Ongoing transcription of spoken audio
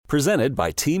Presented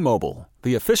by T-Mobile,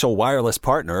 the official wireless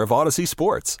partner of Odyssey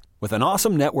Sports. With an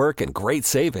awesome network and great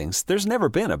savings, there's never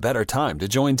been a better time to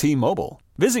join T-Mobile.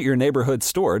 Visit your neighborhood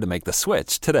store to make the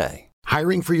switch today.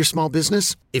 Hiring for your small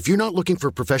business? If you're not looking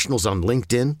for professionals on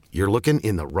LinkedIn, you're looking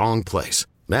in the wrong place.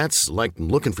 That's like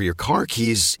looking for your car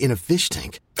keys in a fish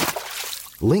tank.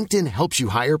 LinkedIn helps you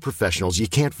hire professionals you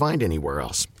can't find anywhere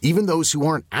else, even those who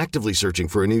aren't actively searching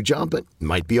for a new job but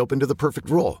might be open to the perfect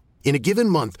role. In a given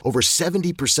month, over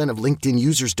 70% of LinkedIn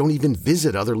users don't even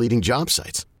visit other leading job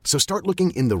sites. So start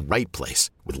looking in the right place.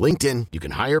 With LinkedIn, you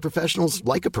can hire professionals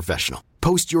like a professional.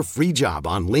 Post your free job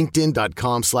on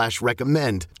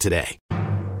linkedin.com/recommend today.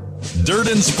 Dirt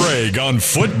and Sprague on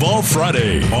Football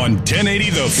Friday on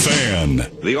 1080 The Fan.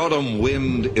 The autumn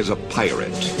wind is a pirate,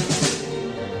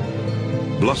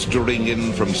 blustering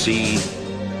in from sea.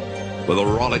 With a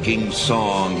rollicking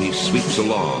song he sweeps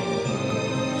along,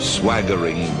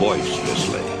 swaggering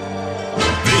boisterously.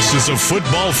 This is a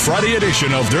Football Friday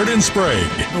edition of Dirt and Sprague.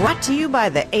 Brought to you by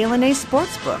the A&A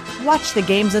Sportsbook. Watch the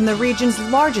games in the region's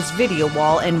largest video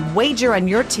wall and wager on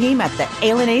your team at the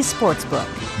A&A Sportsbook.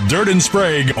 Dirt and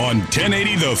Sprague on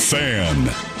 1080 The Fan.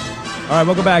 All right,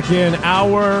 welcome back in.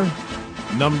 Hour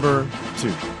number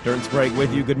 2. Dirt and Sprague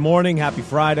with you. Good morning. Happy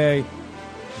Friday.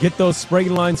 Get those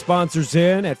Sprague Line sponsors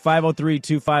in at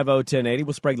 503-250-1080.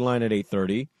 We'll Sprague Line at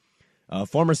 8:30.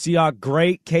 Former Seahawk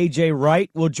great KJ Wright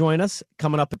will join us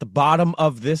coming up at the bottom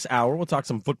of this hour. We'll talk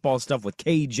some football stuff with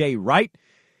KJ Wright,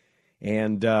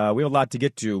 and we have a lot to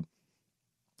get to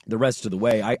the rest of the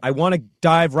way. I want to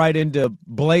dive right into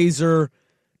Blazer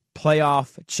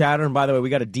playoff chatter. And by the way, we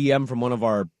got a DM from one of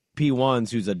our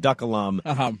P1s who's a Duck alum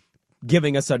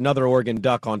giving us another Oregon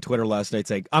Duck on Twitter last night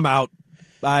saying, I'm out.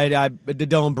 I the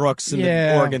Dylan Brooks and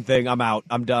the Oregon thing, I'm out.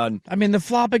 I'm done. I mean, the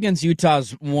flop against Utah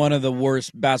is one of the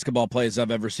worst basketball plays I've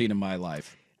ever seen in my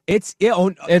life. It's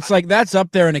like that's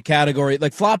up there in a category.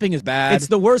 Like, flopping is bad. It's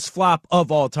the worst flop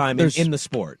of all time in the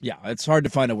sport. Yeah, it's hard to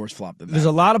find a worse flop than that. There's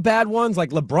a lot of bad ones. Like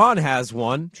LeBron has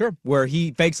one. Sure. Where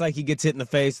he fakes like he gets hit in the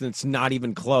face and it's not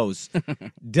even close.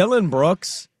 Dylan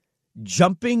Brooks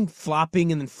jumping,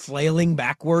 flopping, and then flailing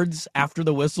backwards after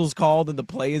the whistle's called and the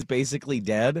play is basically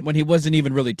dead. When he wasn't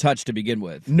even really touched to begin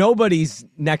with. Nobody's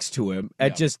next to him.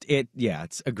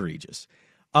 It's egregious.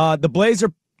 The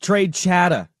Blazer trade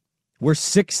chatter. We're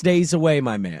 6 days away,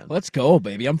 my man. Let's go,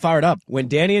 baby. I'm fired up. When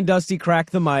Danny and Dusty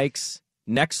crack the mics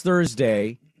next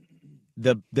Thursday,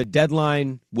 the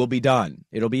deadline will be done.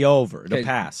 It'll be over. It'll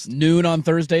pass. Noon on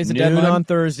Thursday is the deadline? Noon on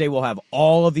Thursday. We'll have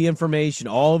all of the information,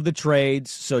 all of the trades.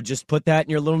 So just put that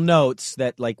in your little notes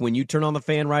that, like, when you turn on the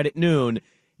fan right at noon,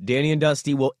 Danny and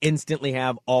Dusty will instantly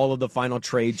have all of the final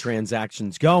trade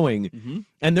transactions going. Mm-hmm.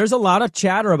 And there's a lot of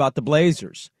chatter about the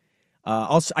Blazers.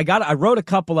 I wrote a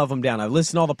couple of them down. I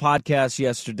listened to all the podcasts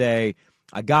yesterday.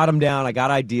 I got them down. I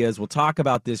got ideas. We'll talk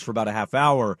about this for about a half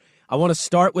hour. I want to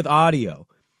start with audio.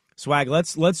 Swag,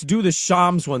 let's do the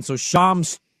Shams one. So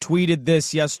Shams tweeted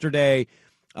this yesterday,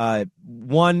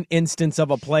 one instance of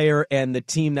a player and the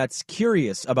team that's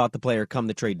curious about the player come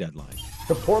the trade deadline.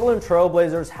 The Portland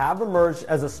Trailblazers have emerged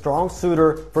as a strong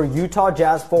suitor for Utah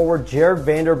Jazz forward Jared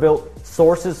Vanderbilt.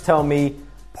 Sources tell me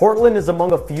Portland is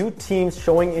among a few teams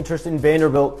showing interest in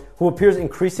Vanderbilt, who appears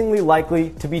increasingly likely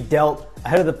to be dealt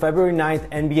ahead of the February 9th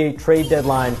NBA trade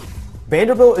deadline.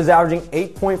 Vanderbilt is averaging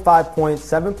 8.5 points,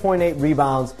 7.8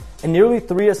 rebounds, and nearly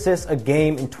 3 assists a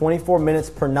game in 24 minutes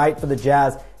per night for the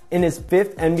Jazz in his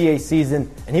 5th NBA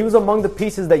season, and he was among the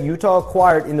pieces that Utah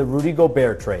acquired in the Rudy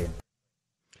Gobert trade.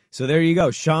 So there you go.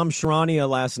 Shams Charania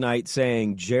last night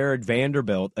saying Jared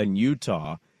Vanderbilt in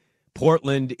Utah.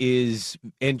 Portland is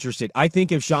interested. I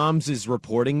think if Shams is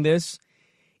reporting this,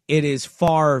 it is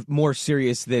far more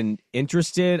serious than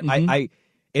interested. Mm-hmm.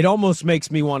 It almost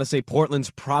makes me want to say Portland's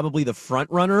probably the front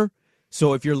runner.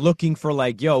 So if you're looking for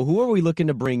like, who are we looking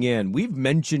to bring in? We've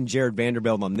mentioned Jared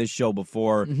Vanderbilt on this show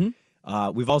before.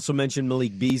 Mm-hmm. We've also mentioned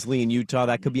Malik Beasley in Utah.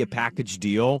 That could be a package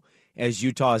deal, as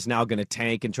Utah is now going to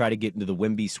tank and try to get into the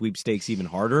Wemby sweepstakes even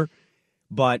harder.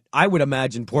 But I would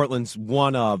imagine Portland's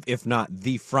one of, if not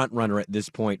the front runner at this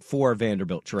point for a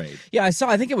Vanderbilt trade. Yeah,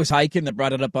 I think it was Hyken that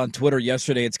brought it up on Twitter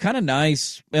yesterday. It's kind of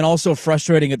nice and also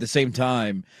frustrating at the same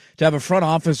time to have a front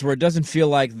office where it doesn't feel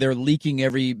like they're leaking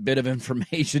every bit of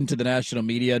information to the national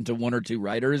media and to one or two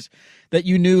writers. That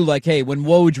you knew, like, hey, when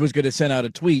Woj was going to send out a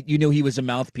tweet, you knew he was a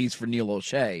mouthpiece for Neil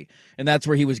O'Shea, and that's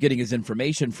where he was getting his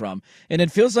information from. And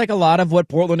it feels like a lot of what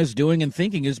Portland is doing and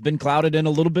thinking has been clouded in a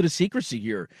little bit of secrecy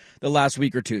here the last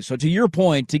week or two. So to your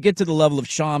point, to get to the level of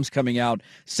Shams coming out,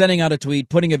 sending out a tweet,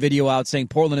 putting a video out saying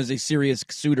Portland is a serious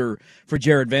suitor for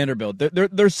Jared Vanderbilt,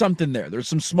 there's something there. There's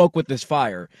some smoke with this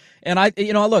fire. And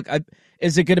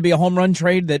Is it going to be a home run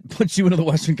trade that puts you into the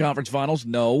Western Conference Finals?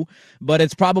 No, but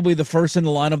it's probably the first in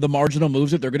the line of the marginal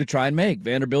moves that they're going to try and make.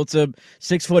 Vanderbilt's a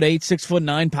 6'8",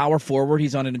 6'9" power forward.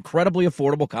 He's on an incredibly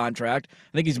affordable contract.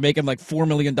 I think he's making like $4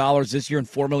 million this year and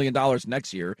 $4 million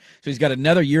next year. So he's got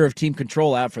another year of team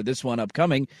control out for this one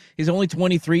upcoming. He's only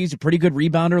 23. He's a pretty good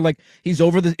rebounder. Like he's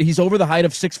over the height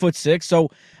of 6'6". So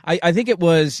I think it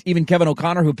was even Kevin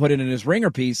O'Connor who put it in his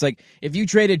Ringer piece. Like if you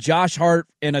traded Josh Hart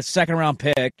in a second round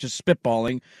pick, just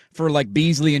spitballing, for like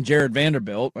Beasley and Jared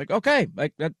Vanderbilt, like okay,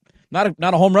 like that. Not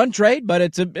a home run trade, but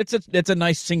it's a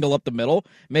nice single up the middle.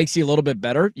 Makes you a little bit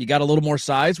better. You got a little more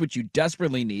size, which you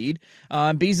desperately need.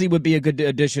 Beasley would be a good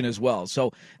addition as well.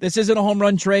 So this isn't a home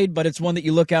run trade, but it's one that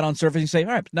you look at on surface and say,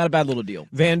 all right, not a bad little deal.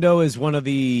 Vando is one of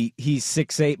he's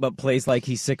 6'8", but plays like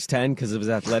he's 6'10" because of his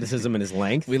athleticism and his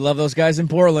length. We love those guys in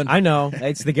Portland. I know.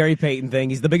 It's the Gary Payton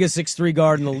thing. He's the biggest 6'3"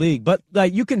 guard in the league. But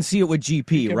like you can see it with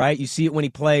GP, right? You see it when he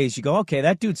plays. You go, okay,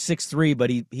 that dude's 6'3", but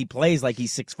he plays like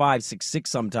he's 6'5", 6'6"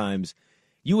 sometimes.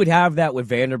 You would have that with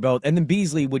Vanderbilt, and then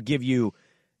Beasley would give you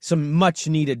some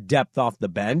much-needed depth off the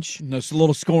bench. It's a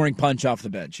little scoring punch off the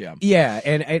bench, yeah. Yeah,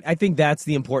 and I think that's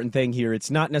the important thing here.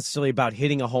 It's not necessarily about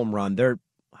hitting a home run.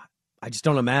 I just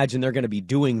don't imagine they're going to be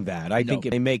doing that. I think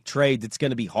if they make trades, it's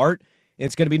going to be Hart, and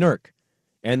it's going to be Nurk.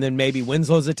 And then maybe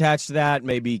Winslow's attached to that,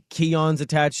 maybe Keon's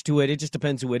attached to it. It just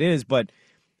depends who it is, but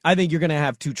I think you're going to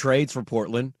have two trades for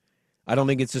Portland. I don't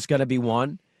think it's just going to be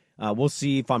one. We'll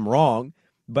see if I'm wrong.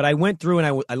 But I went through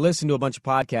and I listened to a bunch of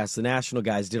podcasts. The national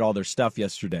guys did all their stuff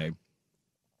yesterday.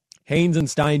 Haynes and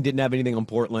Stein didn't have anything on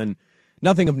Portland.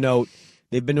 Nothing of note.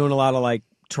 They've been doing a lot of like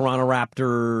Toronto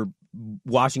Raptor,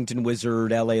 Washington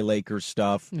Wizard, LA Lakers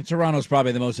stuff. Toronto's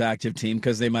probably the most active team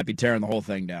because they might be tearing the whole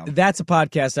thing down. That's a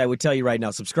podcast I would tell you right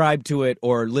now. Subscribe to it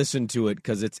or listen to it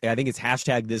because I think it's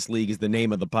 #ThisLeague is the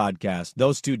name of the podcast.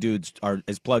 Those two dudes are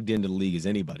as plugged into the league as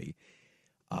anybody.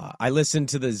 I listened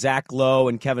to the Zach Lowe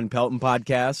and Kevin Pelton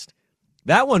podcast.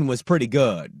 That one was pretty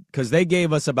good because they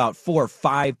gave us about 4 or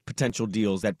 5 potential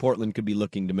deals that Portland could be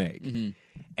looking to make. Mm-hmm.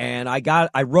 And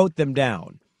I wrote them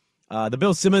down. The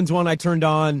Bill Simmons one I turned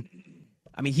on.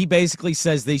 I mean, he basically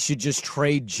says they should just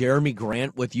trade Jeremy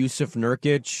Grant with Yusuf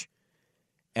Nurkic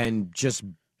and just...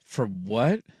 For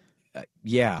what?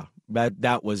 Yeah.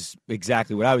 That was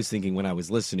exactly what I was thinking when I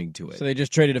was listening to it. So they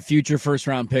just traded a future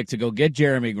first-round pick to go get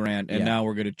Jeremy Grant, and now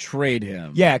we're going to trade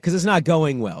him. Yeah, because it's not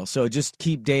going well. So just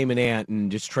keep Damon Ant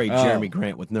and just trade Jeremy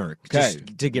Grant with Nurk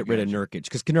just to get rid of Nurkic.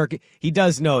 Because Nurkic, he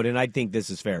does note, and I think this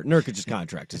is fair, Nurkic's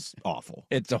contract is awful.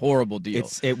 It's a horrible deal.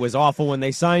 It was awful when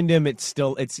they signed him. It's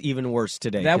even worse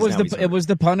today. It was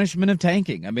the punishment of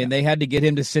tanking. I mean, they had to get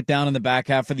him to sit down in the back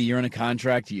half of the year in a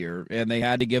contract year, and they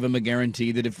had to give him a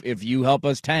guarantee that if you help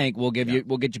us tank, we'll get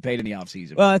you paid in the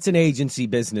offseason. Well, it's an agency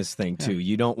business thing too.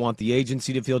 You don't want the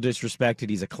agency to feel disrespected.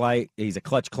 He's a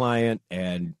Clutch client,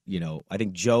 and I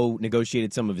think Joe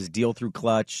negotiated some of his deal through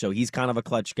Clutch, so he's kind of a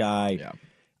Clutch guy. Yeah.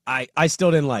 I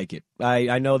still didn't like it.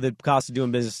 I know the cost of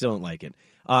doing business, still didn't like it.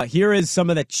 Here is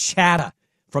some of the chatter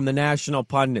from the national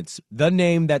pundits. The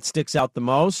name that sticks out the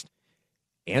most,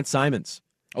 Ant Simons.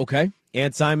 Okay.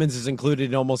 Ant Simons is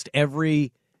included in almost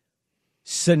every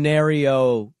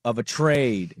scenario of a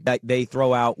trade that they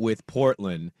throw out with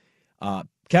Portland.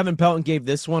 Kevin Pelton gave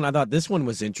this one. I thought this one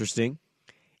was interesting.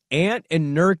 Ant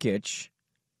and Nurkic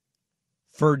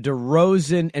for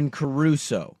DeRozan and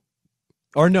Caruso.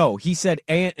 Or no, he said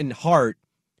Ant and Hart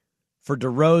for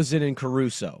DeRozan and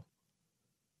Caruso.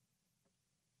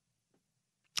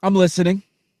 I'm listening.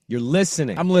 You're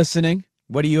listening. I'm listening.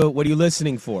 What are you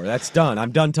listening for? That's done.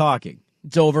 I'm done talking.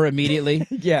 It's over immediately.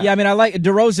 Yeah. I mean, I like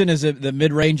DeRozan is the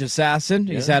mid-range assassin.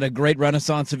 He's had a great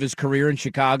renaissance of his career in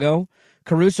Chicago.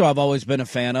 Caruso, I've always been a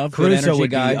fan of. Caruso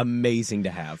would be amazing to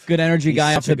have. Good energy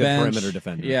guy off the bench. Perimeter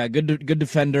defender. Yeah, good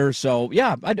defender. So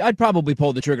yeah, I'd probably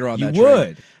pull the trigger on that. You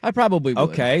would. I probably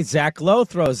would. Okay, Zach Lowe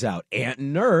throws out Ant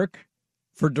and Nurk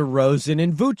for DeRozan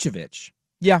and Vucevic.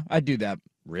 Yeah, I'd do that.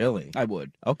 Really? I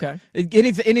would. Okay.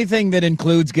 Anything that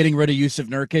includes getting rid of Yusuf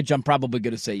Nurkic, I'm probably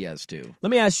going to say yes to.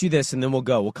 Let me ask you this, and then we'll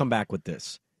go. We'll come back with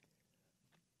this.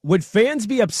 Would fans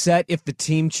be upset if the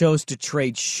team chose to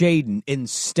trade Shaden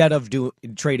instead of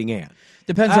trading Ant?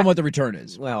 Depends on what the return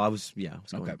is. Well, I was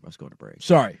going to break.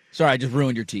 Sorry, I just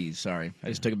ruined your tease. Sorry. I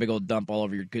just took a big old dump all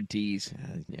over your good tease.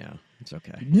 Yeah, it's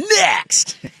okay.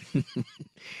 Next!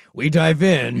 We dive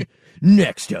in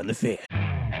next on The Fan.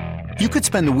 You could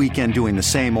spend the weekend doing the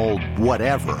same old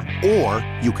whatever, or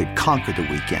you could conquer the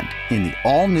weekend in the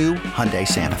all-new Hyundai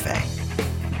Santa Fe.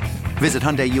 Visit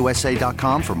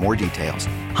HyundaiUSA.com for more details.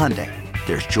 Hyundai,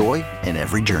 there's joy in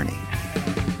every journey.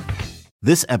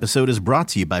 This episode is brought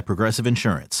to you by Progressive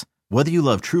Insurance. Whether you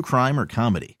love true crime or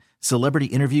comedy, Celebrity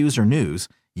interviews or news,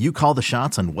 you call the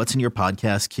shots on what's in your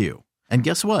podcast queue. And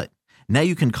guess what? Now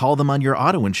you can call them on your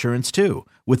auto insurance too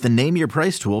with the Name Your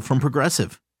Price tool from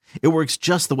Progressive. It works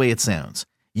just the way it sounds.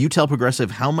 You tell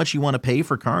Progressive how much you want to pay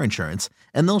for car insurance,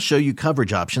 and they'll show you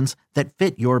coverage options that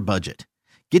fit your budget.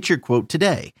 Get your quote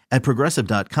today at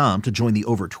Progressive.com to join the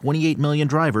over 28 million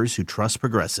drivers who trust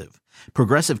Progressive.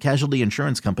 Progressive Casualty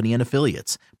Insurance Company and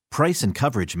Affiliates. Price and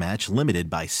coverage match limited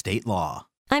by state law.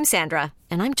 I'm Sandra,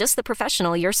 and I'm just the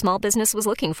professional your small business was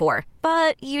looking for.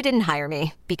 But you didn't hire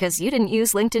me because you didn't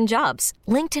use LinkedIn Jobs.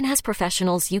 LinkedIn has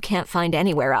professionals you can't find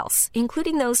anywhere else,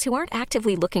 including those who aren't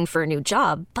actively looking for a new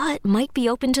job, but might be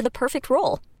open to the perfect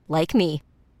role, like me.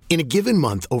 In a given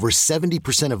month, over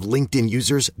 70% of LinkedIn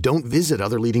users don't visit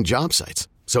other leading job sites.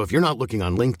 So if you're not looking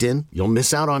on LinkedIn, you'll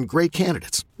miss out on great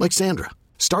candidates like Sandra.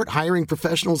 Start hiring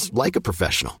professionals like a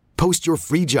professional. Post your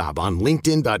free job on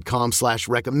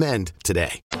linkedin.com/recommend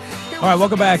today. All right,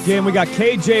 welcome back in. We got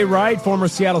KJ Wright, former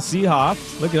Seattle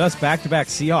Seahawk. Look at us, back-to-back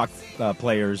Seahawk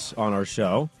players on our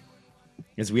show.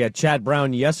 As we had Chad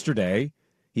Brown yesterday.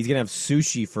 He's going to have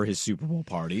sushi for his Super Bowl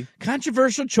party.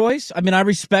 Controversial choice. I mean, I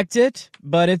respect it,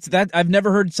 but it's that I've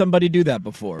never heard somebody do that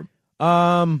before.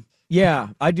 Yeah,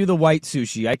 I do the white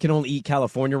sushi. I can only eat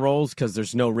California rolls because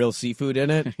there's no real seafood in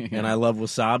it, and I love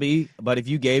wasabi. But if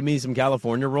you gave me some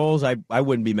California rolls, I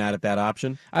wouldn't be mad at that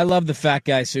option. I love the fat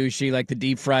guy sushi, like the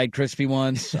deep-fried crispy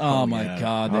ones. Oh, my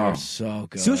God, they're so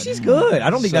good. Sushi's good. I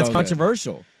don't think that's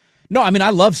controversial. Good. No, I mean,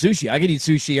 I love sushi. I could eat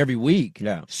sushi every week.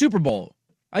 Yeah. Super Bowl.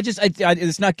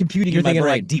 It's not computing. You're in my thinking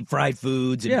brain. like deep fried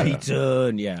foods and pizza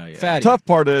and Fatty. Tough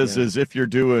part is if you're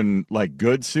doing like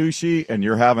good sushi and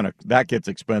you're having that gets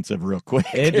expensive real quick.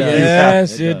 It does.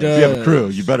 Yes, it does. If you have a crew,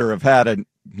 you better have had a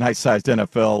nice-sized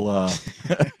NFL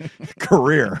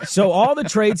career. So all the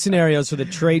trade scenarios for the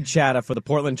trade chatter for the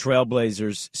Portland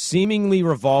Trailblazers seemingly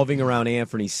revolving around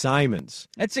Anthony Simons.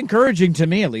 That's encouraging to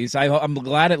me, at least. I'm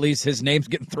glad at least his name's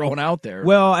getting thrown out there.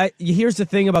 Well, here's the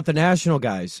thing about the national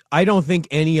guys. I don't think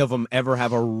any of them ever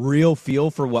have a real feel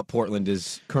for what Portland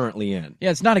is currently in. Yeah,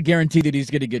 it's not a guarantee that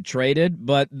he's going to get traded,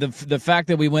 but the fact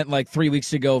that we went like 3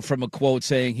 weeks ago from a quote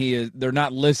saying they're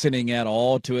not listening at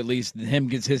all to at least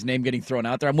his name getting thrown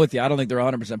out there. I'm with you. I don't think they're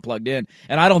 100% plugged in,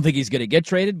 and I don't think he's going to get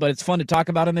traded, but it's fun to talk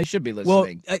about, and they should be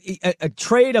listening. Well, a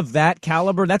trade of that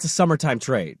caliber, that's a summertime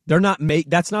trade.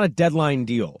 That's not a deadline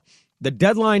deal. The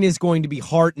deadline is going to be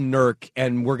Hart and Nurk,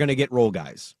 and we're going to get role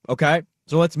guys, okay?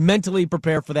 So let's mentally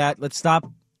prepare for that. Let's stop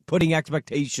putting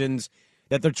expectations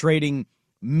that they're trading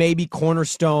maybe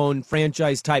cornerstone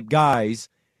franchise-type guys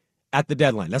at the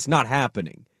deadline. That's not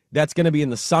happening. That's going to be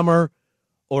in the summer,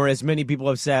 or as many people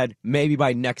have said, maybe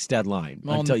by next deadline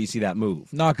until you see that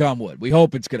move. Knock on wood. We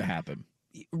hope it's going to happen.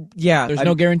 Yeah. There's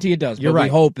no guarantee it does, but right. we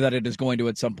hope that it is going to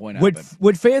at some point happen.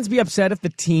 Would fans be upset if the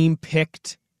team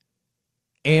picked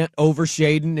Ant over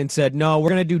Shaden and said, no, we're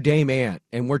going to do Dame Ant,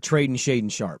 and we're trading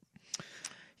Shaden Sharp?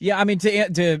 Yeah, I mean, to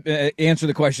answer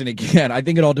the question again, I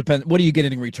think it all depends. What are you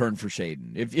getting in return for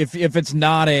Shaden? If it's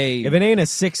not if it ain't a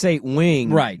 6'8" wing,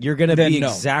 right, you're going to be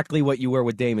exactly what you were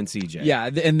with Dame and CJ.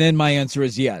 Yeah, and then my answer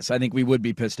is yes. I think we would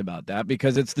be pissed about that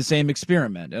because it's the same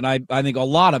experiment, and I think a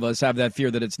lot of us have that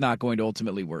fear that it's not going to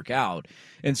ultimately work out.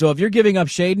 And so if you're giving up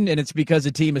Shaden and it's because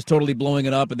the team is totally blowing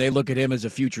it up and they look at him as a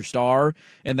future star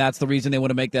and that's the reason they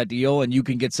want to make that deal and you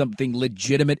can get something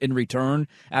legitimate in return,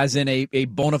 as in a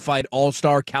bona fide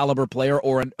all-star caliber player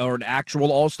or an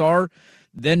actual all-star,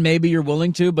 then maybe you're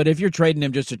willing to. But if you're trading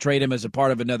him just to trade him as a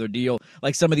part of another deal,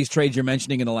 like some of these trades you're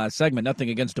mentioning in the last segment,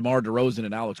 nothing against DeMar DeRozan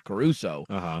and Alex Caruso,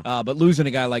 but losing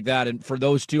a guy like that, and for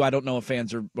those two, I don't know if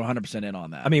fans are 100% in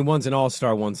on that. I mean, one's an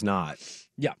all-star, one's not.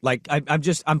 Yeah. Like,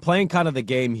 I'm playing kind of the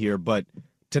game here, but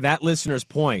to that listener's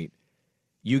point,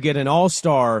 you get an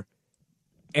all-star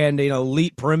and an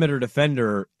elite perimeter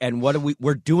defender, and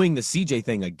we're doing the CJ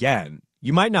thing again.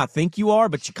 You might not think you are,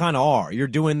 but you kind of are. You're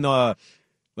doing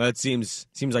it seems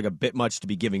like a bit much to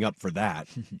be giving up for that.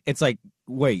 It's like,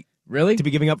 wait. Really? To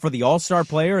be giving up for the all-star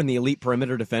player and the elite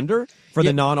perimeter defender for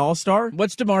the non-all-star?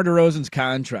 What's DeMar DeRozan's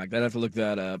contract? I'd have to look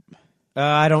that up.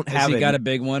 I don't have it. Has he got a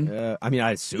big one? I mean,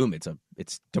 I assume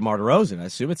it's DeMar DeRozan. I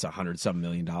assume it's $100-something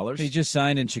million. He just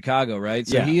signed in Chicago, right?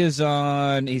 So yeah. He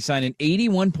signed an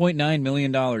 $81.9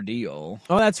 million deal.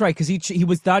 Oh, that's right, because he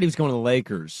thought he was going to the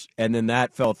Lakers, and then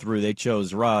that fell through. They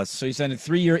chose Russ. So he signed a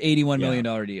 3-year, $81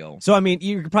 million deal. So, I mean,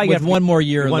 you could probably with one more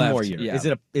year left. One more year. Yeah.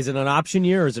 Is it an option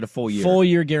year or is it a full year? Full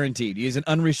year guaranteed. He is an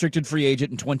unrestricted free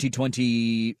agent in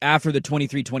 2020 after the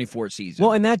 23-24 season.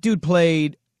 Well, and that dude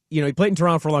played... he played in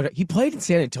Toronto for a long time. He played in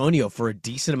San Antonio for a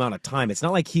decent amount of time. It's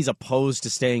not like he's opposed to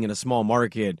staying in a small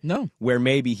market where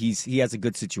maybe he has a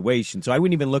good situation. So I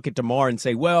wouldn't even look at DeMar and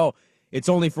say, well, it's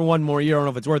only for one more year. I don't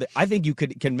know if it's worth it. I think you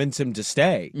could convince him to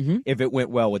stay if it went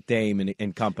well with Dame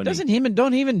and company.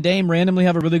 Don't even Dame randomly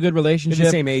have a really good relationship? They're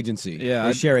the same agency. Yeah,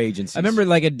 they share agencies. I remember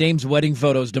like at Dame's wedding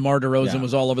photos, DeMar DeRozan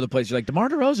was all over the place. You're like, DeMar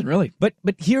DeRozan, really? But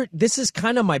here, this is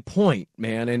kind of my point,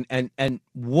 man, and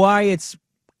why it's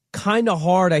kind of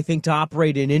hard, I think, to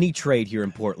operate in any trade here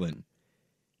in Portland.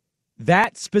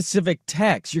 That specific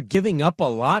text, you're giving up a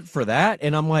lot for that,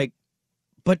 and I'm like,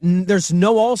 but there's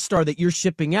no all-star that you're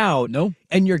shipping out. No.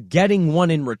 And you're getting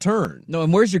one in return. No,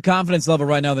 and where's your confidence level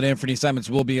right now that Anthony Simons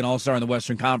will be an all-star in the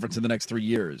Western Conference in the next 3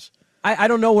 years? I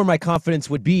don't know where my confidence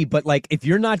would be, but like if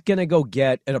you're not going to go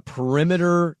get a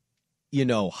perimeter,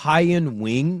 high-end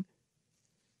wing,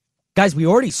 guys, we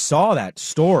already saw that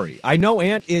story. I know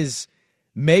Ant is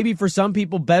maybe for some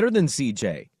people better than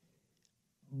CJ,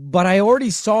 but I already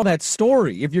saw that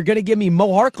story. If you're going to give me Mo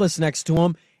Harkless next to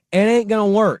him, it ain't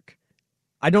going to work.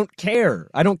 I don't care.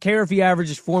 I don't care if he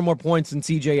averages 4 more points than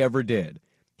CJ ever did.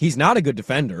 He's not a good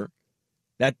defender.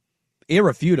 That's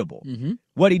irrefutable. Mm-hmm.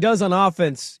 What he does on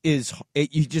offense is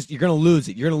you're going to lose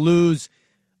it. You're going to lose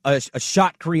a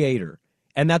shot creator,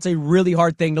 and that's a really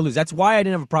hard thing to lose. That's why I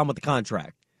didn't have a problem with the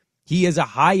contract. He is a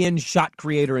high-end shot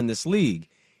creator in this league,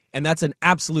 and that's an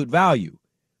absolute value.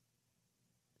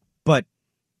 But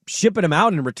shipping him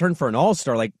out in return for an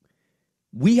all-star, like,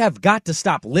 we have got to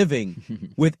stop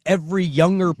living with every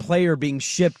younger player being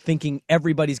shipped thinking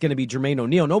everybody's going to be Jermaine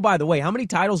O'Neal. No, by the way, how many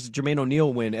titles did Jermaine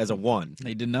O'Neal win as a one?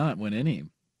 They did not win any.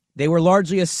 They were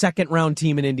largely a second-round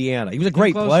team in Indiana. He was a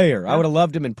great player. Yeah. I would have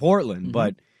loved him in Portland,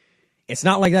 but it's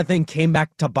not like that thing came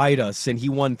back to bite us and he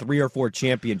won 3 or 4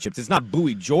 championships. It's not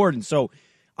Bowie Jordan. So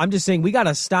I'm just saying we got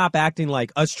to stop acting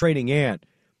like us trading Ant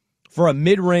for a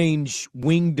mid-range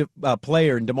wing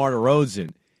player in DeMar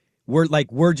DeRozan.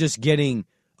 We're just getting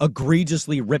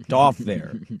egregiously ripped off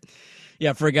there.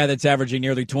 Yeah, for a guy that's averaging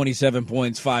nearly 27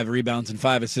 points, 5 rebounds, and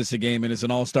 5 assists a game, and is an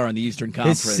all-star in the Eastern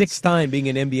Conference. His 6th time being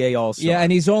an NBA all-star. Yeah,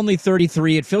 and he's only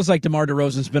 33. It feels like DeMar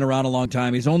DeRozan's been around a long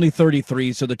time. He's only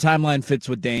 33, so the timeline fits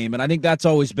with Dame. And I think that's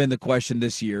always been the question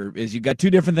this year, is you've got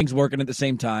 2 different things working at the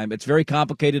same time. It's very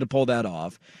complicated to pull that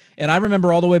off. And I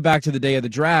remember all the way back to the day of the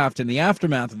draft and the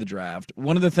aftermath of the draft,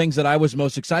 one of the things that I was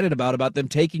most excited about them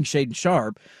taking Shaedon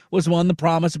Sharpe was, one, the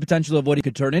promise and potential of what he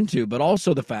could turn into, but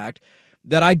also the fact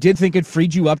that I did think it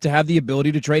freed you up to have the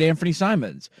ability to trade Anthony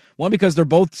Simons. One, because they're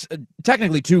both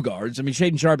technically 2 guards. I mean,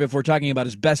 Shaedon Sharpe, if we're talking about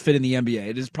his best fit in the NBA,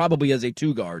 it is probably as a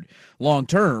 2-guard long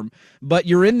term. But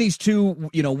you're in these 2,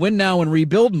 win now and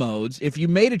rebuild modes. If you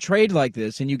made a trade like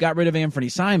this and you got rid of Anthony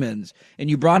Simons and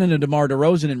you brought in a DeMar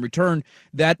DeRozan in return,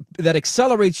 that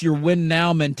accelerates your win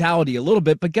now mentality a little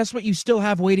bit. But guess what? You still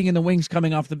have waiting in the wings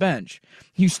coming off the bench.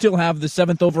 You still have the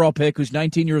 7th overall pick who's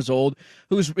 19 years old,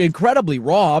 who's incredibly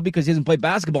raw because he hasn't played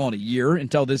basketball in a year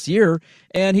until this year,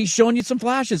 and he's showing you some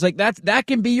flashes. Like that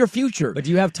can be your future. But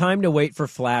do you have time to wait for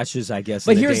flashes, I guess?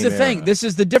 But here's the thing. This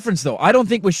is the difference, though. I don't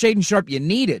think with Shaedon Sharpe you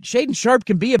need it. Shaedon Sharpe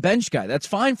can be a bench guy. That's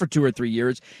fine for 2 or 3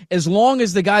 years, as long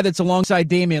as the guy that's alongside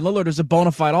Damian Lillard is a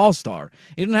bona fide all-star.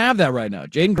 He doesn't have that right now.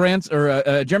 Jeremy Grant's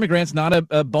not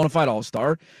a bona fide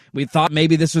all-star. We thought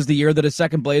maybe this was the year that a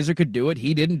second Blazer could do it.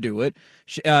 He didn't do it.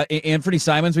 Anthony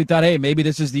Simons, we thought, hey, maybe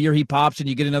this is the year he pops and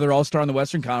you get another all-star in the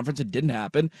Western Conference. It didn't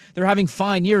happen. They're having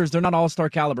fine years. They're not all-star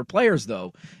caliber players,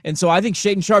 though. And so I think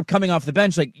Shaedon Sharpe coming off the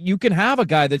bench, like, you can have a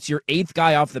guy that's your 8th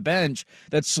guy off the bench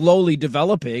that's slowly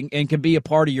developing and can be a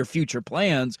part of your future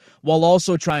plans while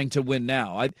also trying to win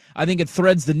now. I think it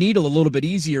threads the needle a little bit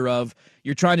easier of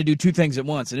you're trying to do 2 things at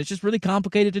once, and it's just really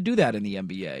complicated to do that in the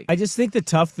NBA. I just think the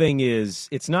tough thing is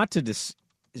it's not to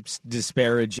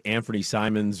disparage Anthony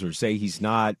Simons or say he's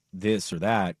not this or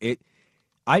that.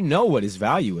 I know what his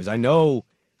value is. I know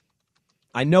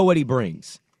what he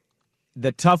brings.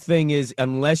 The tough thing is,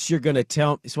 unless you're going to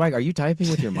tell Swag, are you typing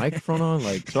with your microphone on?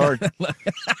 Like, sorry.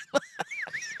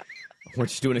 We're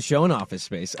just doing a show in Office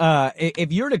Space.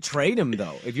 If you're to trade him,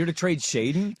 though, if you're to trade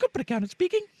Shaedon, good put account of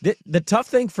speaking. The tough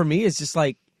thing for me is just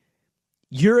like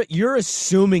you're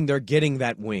assuming they're getting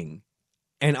that wing,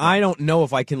 and I don't know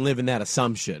if I can live in that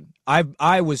assumption.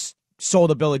 I was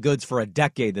sold a bill of goods for a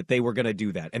decade that they were going to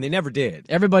do that, and they never did.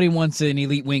 Everybody wants an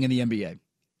elite wing in the NBA.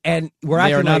 And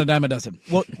they are not a dime a dozen.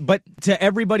 Well, but to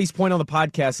everybody's point on the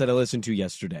podcast that I listened to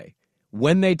yesterday,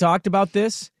 when they talked about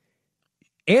this,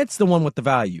 Ant's the one with the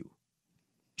value.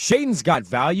 Shaedon's got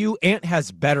value. Ant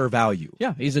has better value.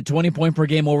 Yeah, he's a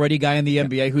 20-point-per-game already guy in the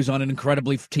NBA who's on an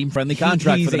incredibly team-friendly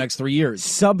contract for the next 3 years.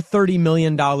 Sub-$30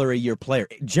 million a year player.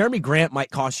 Jeremy Grant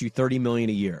might cost you $30 million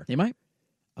a year. He might.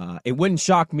 It wouldn't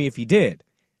shock me if he did.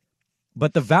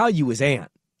 But the value is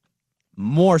Ant,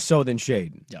 more so than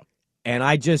Shaedon. Yeah. And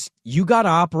you got to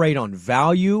operate on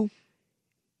value.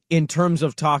 in terms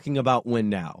of talking about win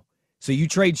now. So you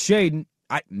trade Shaedon,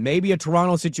 maybe a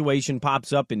Toronto situation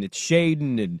pops up and it's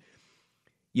Shaedon, and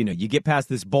you get past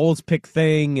this Bulls pick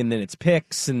thing, and then it's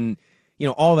picks and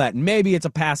all that. Maybe it's a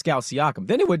Pascal Siakam.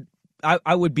 Then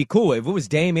I would be cool if it was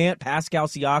Dame Ant, Pascal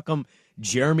Siakam,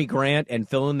 Jeremy Grant, and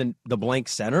fill in the blank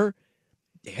center.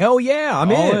 Hell yeah,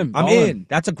 I'm in.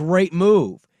 That's a great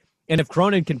move. And if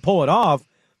Cronin can pull it off,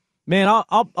 man,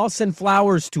 I'll send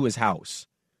flowers to his house.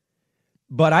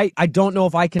 But I don't know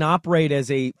if I can operate as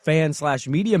a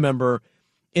fan/media member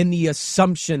in the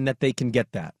assumption that they can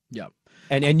get that. Yeah.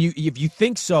 And if you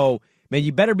think so, man,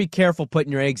 you better be careful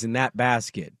putting your eggs in that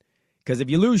basket. Because if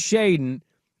you lose Shaedon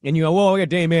and you go, well, we got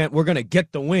Dame Ant, we're going to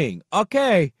get the wing.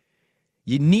 Okay.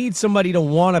 You need somebody to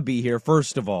want to be here,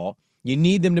 first of all. You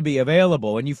need them to be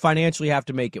available, and you financially have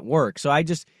to make it work. So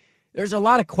there's a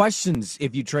lot of questions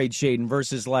if you trade Shaedon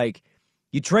versus, like,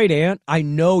 you trade Ant, I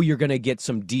know you're going to get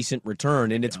some decent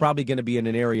return, and it's probably going to be in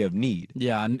an area of need.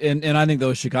 Yeah, and I think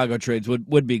those Chicago trades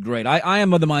would be great. I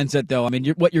am of the mindset, though, I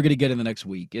mean, what you're going to get in the next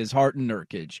week is Hart and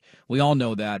Nurkic. We all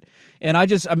know that. And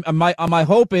my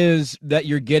hope is that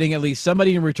you're getting at least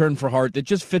somebody in return for Hart that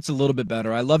just fits a little bit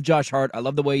better. I love Josh Hart. I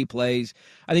love the way he plays.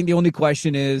 I think the only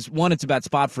question is, one, it's a bad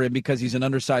spot for him because he's an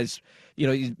undersized,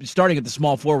 he's starting at the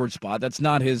small forward spot. That's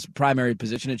not his primary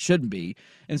position. It shouldn't be.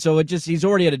 And so he's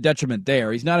already at a detriment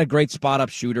there. He's not a great spot-up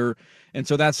shooter. And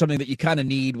so that's something that you kind of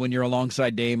need when you're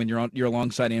alongside Dame and you're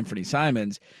alongside Anthony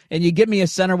Simons. And you give me a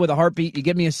center with a heartbeat. You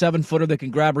give me a 7-footer that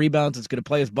can grab rebounds. That's going to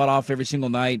play his butt off every single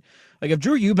night. Like, if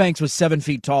Drew Eubanks was 7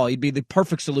 feet tall, he'd be the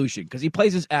perfect solution because he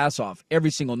plays his ass off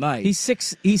every single night. He's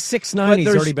 6'9". He's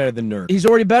already better than Nurk. He's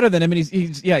already better than him, and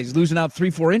he's losing out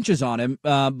 3-4 inches on him.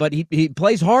 But he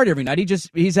plays hard every night.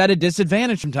 He's at a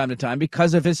disadvantage from time to time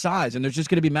because of his size, and there's just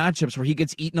going to be matchups where he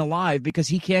gets eaten alive because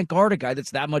he can't guard a guy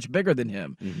that's that much bigger than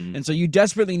him. Mm-hmm. And so you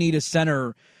desperately need a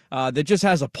center that just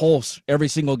has a pulse every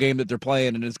single game that they're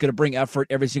playing, and it's going to bring effort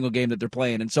every single game that they're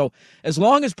playing. And so as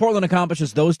long as Portland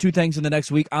accomplishes those two things in the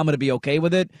next week, I'm going to be okay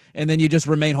with it. And then you just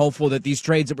remain hopeful that these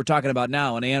trades that we're talking about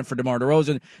now, and Ant for DeMar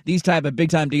DeRozan, these type of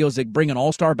big-time deals that bring an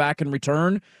all-star back in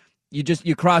return,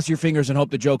 you cross your fingers and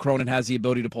hope that Joe Cronin has the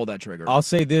ability to pull that trigger. I'll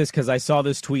say this because I saw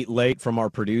this tweet late from our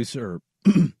producer.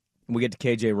 We get to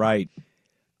KJ Wright.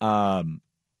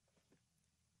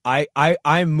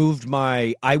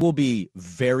 I will be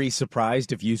very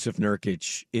surprised if Yusuf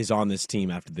Nurkic is on this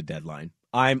team after the deadline.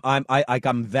 I'm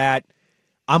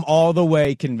all the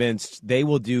way convinced they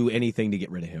will do anything to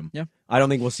get rid of him. Yeah. I don't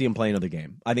think we'll see him play another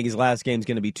game. I think his last game is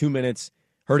going to be 2 minutes,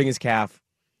 hurting his calf,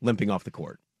 limping off the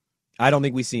court. I don't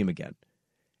think we see him again.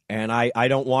 And I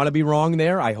don't want to be wrong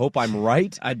there. I hope I'm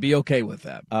right. I'd be okay with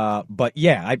that. But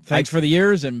yeah, thanks for the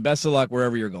years and best of luck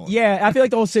wherever you're going. Yeah, I feel like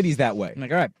the whole city's that way.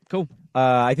 Like, all right, cool.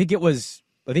 I think it was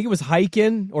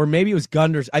Heiken, or maybe it was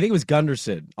Gunderson. I think it was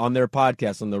Gunderson on their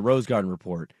podcast on the Rose Garden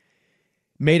Report.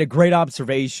 Made a great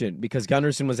observation because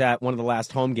Gunderson was at one of the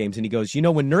last home games, and he goes,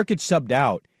 when Nurkic subbed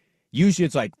out, usually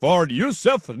it's like, for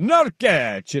Yusuf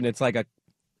Nurkic, and it's like a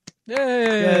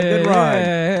good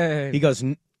run. He goes,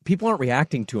 people aren't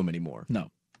reacting to him anymore. No.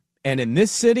 And in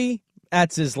this city,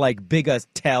 that's his big a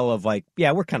tell of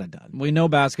we're kind of done. We know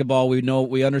basketball,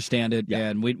 we understand it,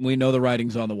 and we know the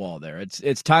writing's on the wall there.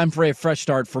 It's time for a fresh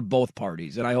start for both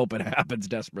parties, and I hope it happens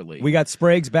desperately. We got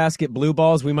Sprague's basket blue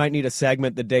balls. We might need a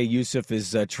segment the day Yusuf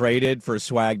is traded for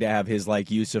Swag to have his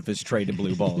Yusuf is traded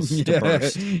blue balls to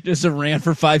burst. Just a rant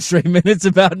for 5 straight minutes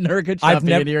about Nurkic not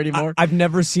being here anymore. I've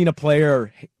never seen a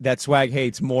player that Swag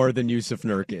hates more than Yusuf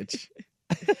Nurkic.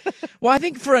 Well, I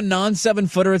think for a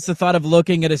non-7-footer, it's the thought of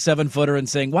looking at a 7-footer and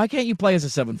saying, why can't you play as a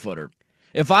 7-footer?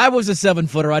 If I was a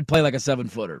 7-footer, I'd play like a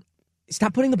 7-footer.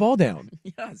 Stop putting the ball down.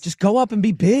 Yes. Just go up and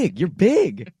be big. You're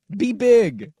big. Be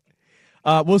big.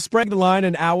 We'll Sprague the line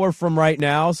an hour from right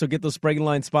now, so get those Sprague the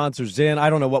line sponsors in. I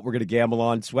don't know what we're going to gamble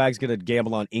on. Swag's going to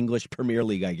gamble on English Premier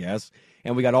League, I guess.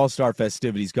 And we got all-star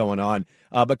festivities going on.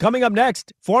 But coming up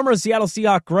next, former Seattle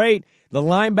Seahawks great, the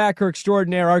linebacker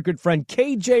extraordinaire, our good friend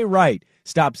KJ Wright,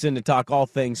 stops in to talk all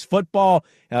things football.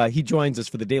 He joins us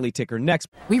for the Daily Ticker next.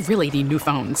 We really need new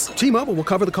phones. T-Mobile will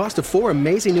cover the cost of 4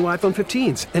 amazing new iPhone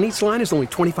 15s, and each line is only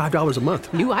 $25 a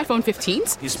month. New iPhone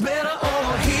 15s? It's better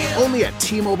over here. Only at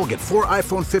T-Mobile, get 4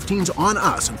 iPhone 15s on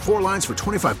us and 4 lines for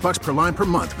 $25 per line per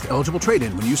month with eligible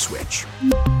trade-in when you switch.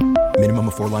 Minimum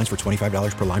of 4 lines for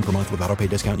 $25 per line per month with autopay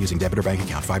discount using debit or bank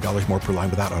account. $5 more per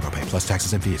line without autopay, plus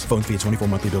taxes and fees. Phone fee at 24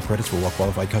 monthly bill credits for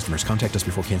well-qualified customers. Contact us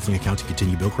before canceling account to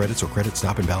continue bill credits or credit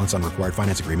stop and balance on required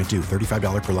finance agreement due.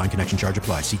 $35 per line connection charge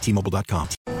applies. See T-Mobile.com.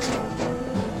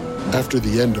 After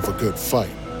the end of a good fight,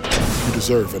 you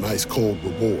deserve an ice-cold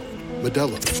reward.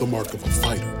 Medalla is the mark of a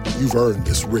fighter. you've earned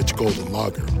this rich golden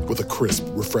lager with a crisp,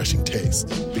 refreshing taste.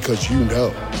 Because you know,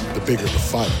 the bigger the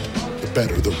fight, the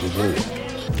better the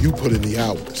reward. You put in the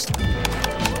hours,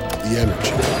 the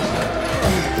energy,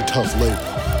 the tough labor.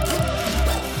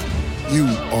 You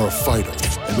are a fighter,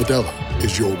 and Modelo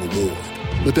is your reward.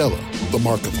 Modelo, the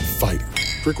mark of a fighter.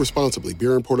 Drink responsibly.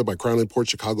 Beer imported by Crown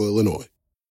Imports, Chicago, Illinois.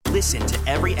 Listen to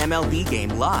every MLB game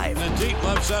live. In the deep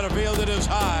left center field, it is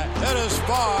high, it is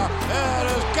far, it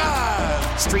is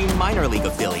gone. Stream minor league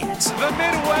affiliates. The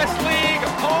Midwest League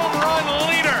home run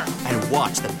leader. And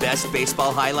watch the best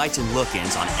baseball highlights and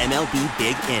look-ins on MLB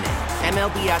Big Inning.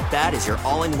 MLB At Bat is your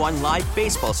all-in-one live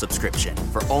baseball subscription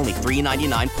for only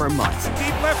 $3.99 per month.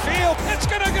 Deep left field, it's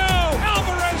gonna go.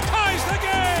 Alvarez ties the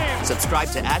game. Subscribe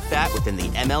to At Bat within the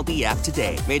MLB app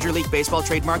today. Major League Baseball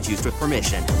trademarks used with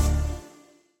permission.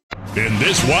 In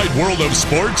this wide world of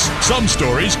sports, some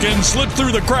stories can slip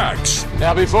through the cracks.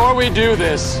 Now, before we do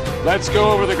this, let's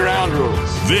go over the ground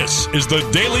rules. This is the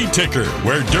Daily Ticker,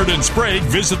 where Dirt and Sprague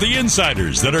visit the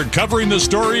insiders that are covering the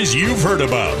stories you've heard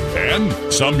about,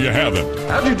 and some you haven't.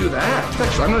 How'd you do that?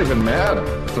 Actually, I'm not even mad.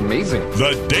 It's amazing.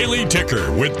 The Daily Ticker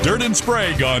with Dirt and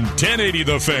Sprague on 1080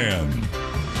 The Fan.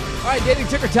 All right, Daily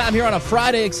Ticker time here on a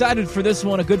Friday. Excited for this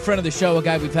one. A good friend of the show, a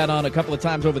guy we've had on a couple of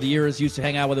times over the years. Used to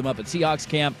hang out with him up at Seahawks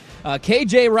camp.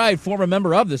 KJ Wright, former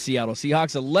member of the Seattle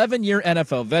Seahawks, 11-year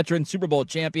NFL veteran, Super Bowl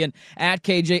champion, at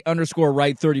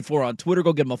KJ_Wright34 on Twitter.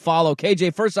 Go give him a follow.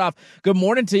 KJ, first off, good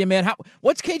morning to you, man.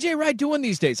 What's KJ Wright doing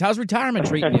these days? How's retirement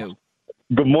treating you?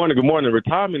 Good morning. Good morning.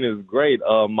 Retirement is great.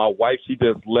 My wife, she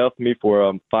just left me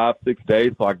for 5-6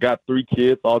 days, so I got 3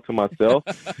 kids all to myself.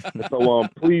 So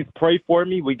please pray for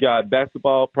me. We got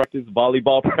basketball practice,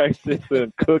 volleyball practice,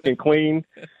 and cook and clean.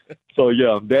 So,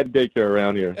 yeah, that daycare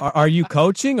around here. Are you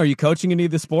coaching? Are you coaching any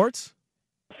of the sports?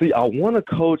 See, I want to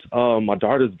coach my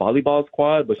daughter's volleyball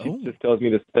squad, but she just tells me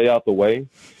to stay out the way.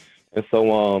 And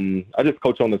so I just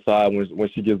coach on the side when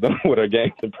she gets done with her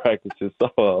games and practices.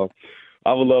 So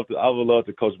I would love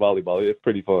to coach volleyball. It's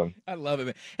pretty fun. I love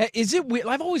it, man. Is it weird?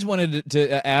 I've always wanted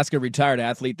to ask a retired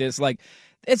athlete this. Like,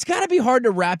 it's got to be hard to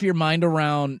wrap your mind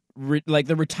around. Like,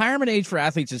 the retirement age for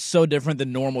athletes is so different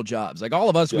than normal jobs. Like, all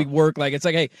of us, we work. Like, it's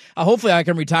like, hey, hopefully I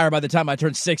can retire by the time I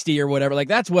turn 60 or whatever. Like,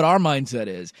 that's what our mindset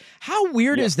is. How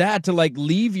weird is that to like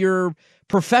leave your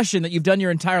profession that you've done your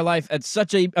entire life at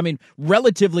such a,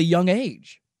 relatively young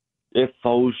age? It's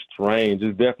so strange.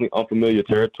 It's definitely unfamiliar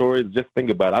territory. Just think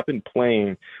about it. I've been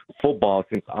playing football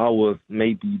since I was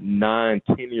maybe 9,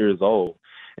 10 years old.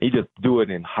 And you just do it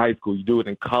in high school. You do it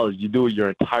in college. You do it your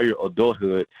entire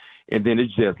adulthood. And then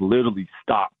it just literally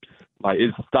stops. Like,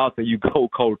 it stops and you go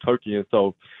cold turkey. And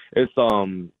so it's,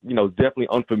 definitely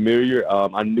unfamiliar.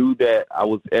 I knew that I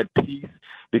was at peace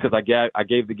because I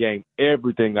gave the game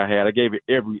everything I had. I gave it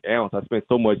every ounce. I spent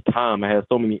so much time. I had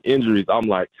so many injuries. I'm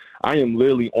like, I am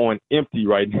literally on empty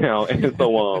right now. And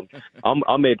so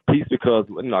I'm at peace because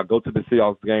I go to the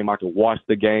Seahawks game. I can watch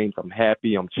the games. I'm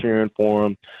happy. I'm cheering for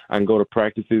them. I can go to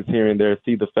practices here and there,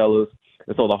 see the fellas.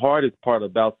 And so the hardest part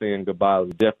about saying goodbye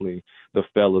is definitely the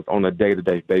fellas on a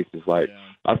day-to-day basis. Like,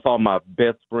 I saw my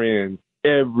best friends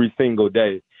every single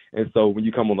day. And so when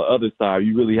you come on the other side,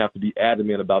 you really have to be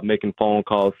adamant about making phone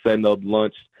calls, setting up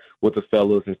lunch with the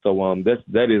fellas. And so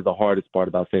that is the hardest part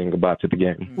about saying goodbye to the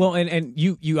game. Well, and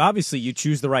you obviously you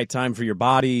choose the right time for your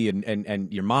body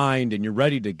and your mind, and you're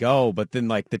ready to go. But then,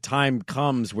 like, the time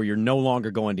comes where you're no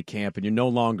longer going to camp and you're no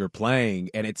longer playing.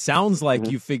 And it sounds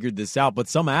like you figured this out. But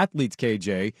some athletes,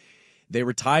 KJ, they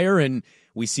retire and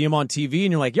we see him on TV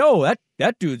and you're like, yo,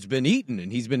 that dude's been eating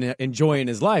and he's been enjoying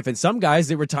his life. And some guys,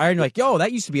 they retire and you're like, yo,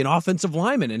 that used to be an offensive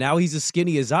lineman and now he's as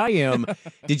skinny as I am.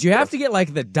 Did you have to get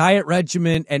like the diet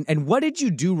regimen? And what did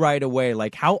you do right away?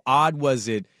 Like, how odd was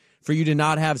it for you to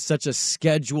not have such a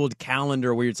scheduled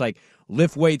calendar where it's like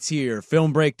lift weights here,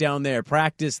 film breakdown there,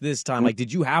 practice this time? Like,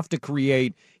 did you have to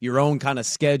create your own kind of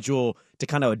schedule to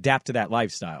kind of adapt to that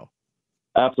lifestyle?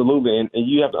 Absolutely. And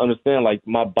you have to understand, like,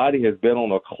 my body has been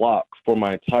on a clock for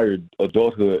my entire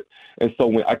adulthood. And so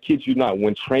when, I kid you not,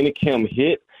 when training camp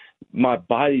hit, my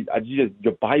body,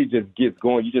 your body just gets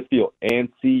going. You just feel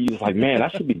antsy. You're like, man, I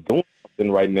should be doing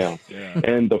something right now. Yeah.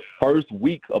 And the first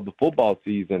week of the football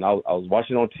season, I was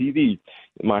watching on TV.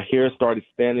 My hair started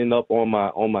standing up on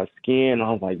my skin.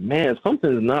 I was like, man,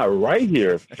 something's not right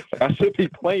here. I should be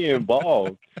playing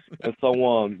ball. And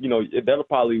so, that'll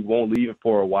probably won't leave it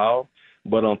for a while.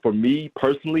 But for me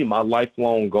personally, my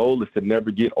lifelong goal is to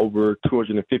never get over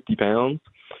 250 pounds.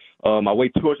 I weigh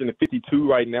 252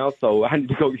 right now, so I need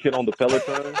to go get on the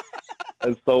Peloton.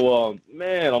 And so,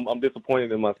 I'm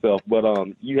disappointed in myself. But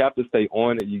you have to stay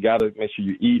on it. You got to make sure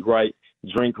you eat right,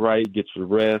 drink right, get your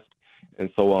rest. And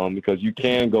so, because you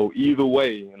can go either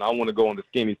way, and I want to go on the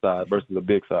skinny side versus the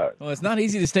big side. Well, it's not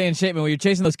easy to stay in shape, man, when you're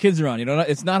chasing those kids around.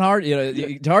 It's not hard.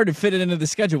 It's hard to fit it into the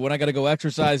schedule when I got to go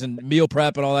exercise and meal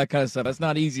prep and all that kind of stuff. That's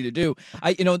not easy to do.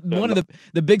 One of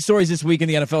the big stories this week in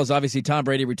the NFL is obviously Tom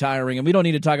Brady retiring, and we don't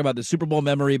need to talk about the Super Bowl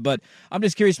memory, but I'm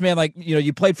just curious, man.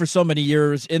 You played for so many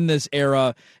years in this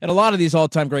era, and a lot of these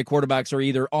all-time great quarterbacks are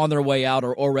either on their way out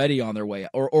or already on their way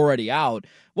or already out.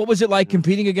 What was it like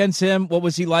competing against him? What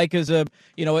was he like as a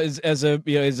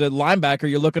linebacker?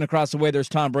 You're looking across the way. There's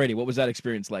Tom Brady. What was that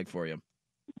experience like for you?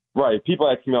 Right.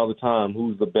 People ask me all the time,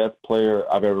 who's the best player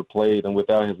I've ever played? And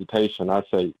without hesitation, I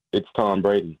say it's Tom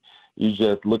Brady. You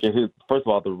just look at first of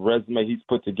all, the resume he's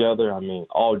put together. I mean,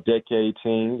 all-decade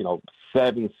team,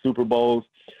 7 Super Bowls.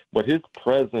 But his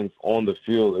presence on the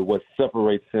field is what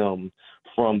separates him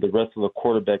from the rest of the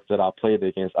quarterbacks that I played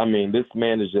against. I mean, this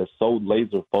man is just so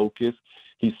laser-focused.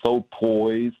 He's so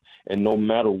poised, and no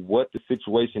matter what the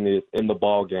situation is in the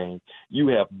ball game, you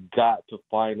have got to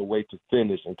find a way to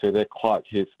finish until that clock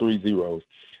hits 3 zeros.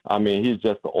 I mean, he's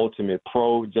just the ultimate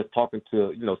pro. Just talking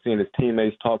to, seeing his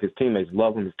teammates talk. His teammates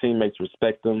love him. His teammates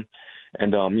respect him.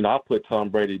 And, I put Tom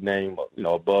Brady's name,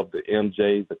 above the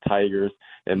MJs, the Tigers.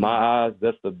 In my eyes,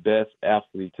 that's the best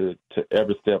athlete to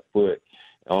ever step foot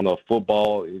on a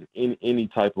football, in any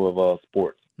type of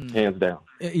sport. Hands down.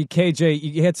 KJ,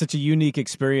 you had such a unique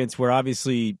experience where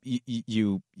obviously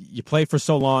you play for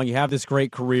so long, you have this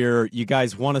great career, you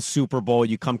guys won a Super Bowl,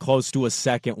 you come close to a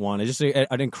second one. It's just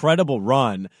an incredible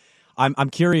run.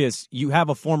 I'm curious, you have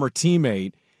a former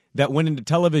teammate that went into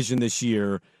television this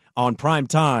year on prime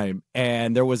time,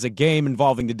 and there was a game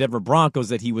involving the Denver Broncos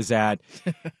that he was at,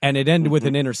 and it ended with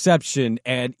an interception.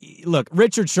 And look,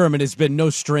 Richard Sherman has been no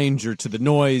stranger to the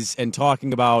noise and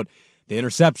talking about the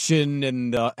interception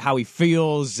and how he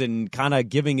feels and kind of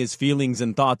giving his feelings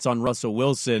and thoughts on Russell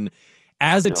Wilson.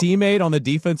 As a teammate on the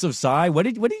defensive side, what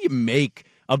did you make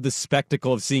of the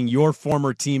spectacle of seeing your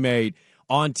former teammate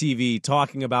on TV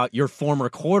talking about your former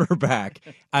quarterback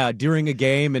during a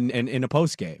game and in a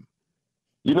post game?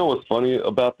 You know what's funny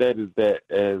about that is that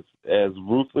as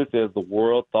ruthless as the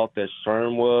world thought that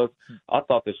Sherm was, I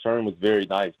thought that Sherm was very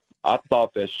nice. I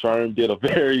thought that Sherm did a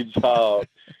very job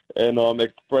in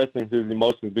expressing his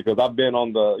emotions, because I've been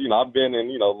on I've been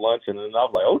in, luncheon, and I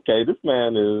was like, okay, this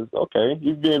man is, okay,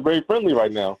 he's being very friendly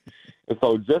right now. And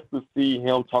so just to see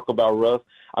him talk about Russ,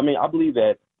 I mean, I believe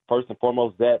that first and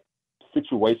foremost, that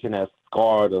situation has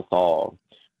scarred us all,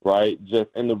 right? Just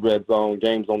in the red zone,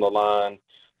 games on the line.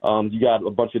 You got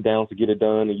a bunch of downs to get it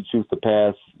done, and you choose to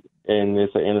pass, and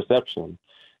it's an interception.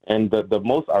 And the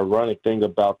most ironic thing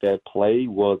about that play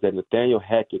was that Nathaniel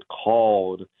Hackett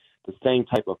called the same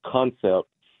type of concept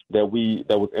that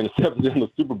was intercepted in the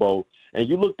Super Bowl. And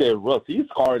you looked at Russ, he's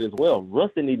scarred as well. Russ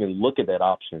didn't even look at that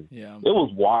option. Yeah. It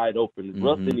was wide open.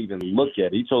 Russ didn't even look at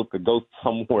it. He chose to go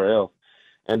somewhere else.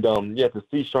 And, to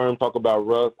see Sherm talk about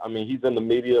Russ, I mean, he's in the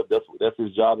media. That's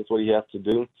his job. That's what he has to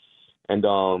do. And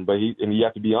but you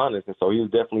have to be honest. And so he was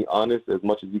definitely honest as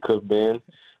much as he could have been.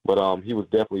 But he was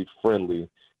definitely friendly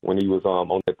when he was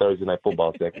on that Thursday Night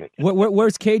Football segment.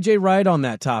 Where's KJ Wright on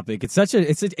that topic? It's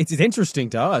interesting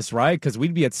to us, right? Because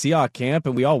we'd be at Seahawks camp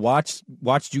and we all watched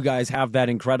you guys have that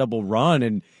incredible run,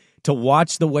 and to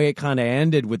watch the way it kind of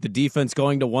ended with the defense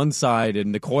going to one side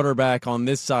and the quarterback on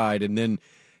this side, and then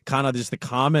kind of just the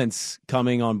comments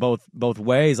coming on both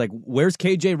ways. Like, where's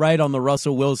KJ Wright on the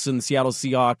Russell Wilson, Seattle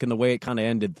Seahawks, and the way it kind of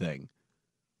ended thing?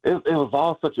 It was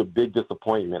all such a big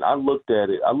disappointment. I looked at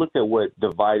what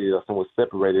divided us and what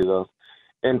separated us.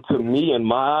 And to me, in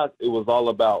my eyes, it was all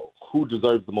about who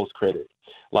deserves the most credit.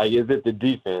 Like, is it the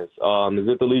defense? Is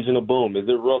it the Legion of Boom? Is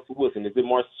it Russell Wilson? Is it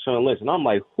Marshawn Lynch? And I'm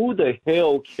like, who the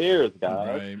hell cares,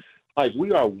 guys? Right. Like,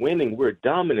 we are winning. We're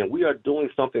dominant. We are doing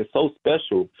something so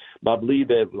special. But I believe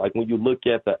that, like, when you look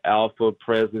at the alpha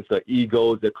presence, the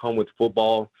egos that come with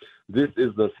football, this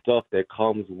is the stuff that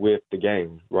comes with the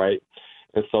game, right?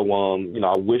 And so,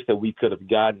 I wish that we could have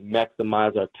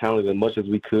maximized our talent as much as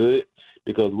we could,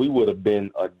 because we would have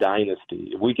been a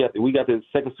dynasty. If we got the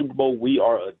second Super Bowl, we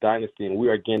are a dynasty, and we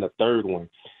are getting a third one.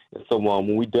 And so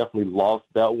when we definitely lost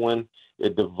that one,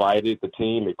 it divided the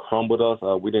team. It crumbled us.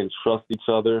 We didn't trust each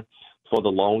other for the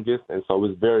longest, and so it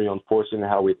was very unfortunate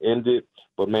how it ended.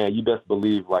 But, man, you best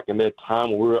believe, like, in that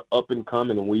time when we were up and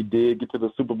coming and we did get to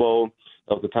the Super Bowl,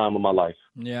 that was the time of my life.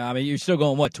 Yeah, I mean, you're still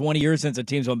going, 20 years since a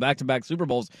team's won back-to-back Super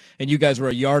Bowls, and you guys were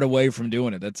a yard away from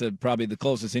doing it. That's probably the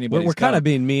closest anybody's We're kind of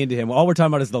being mean to him. All we're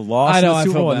talking about is the loss I know, of the I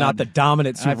Super feel Bowl and bad. not the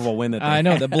dominant Super Bowl win that they I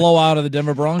know, had. the blowout of the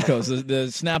Denver Broncos, the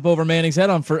snap over Manning's head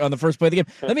on the first play of the game.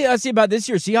 Let me ask you about this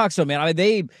year's Seahawks, though, man. I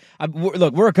mean,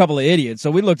 look, we're a couple of idiots,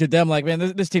 so we looked at them like, man,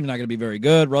 this team's not going to be very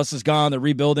good. Russ is gone. They're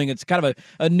rebuilding. It's kind of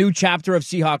a new chapter of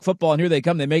Seahawk football, and here they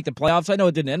come. They make the playoffs. I know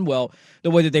it didn't end well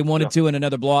the way that they wanted to in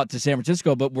another blowout to San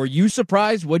Francisco, but were you surprised?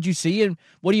 What'd you see, and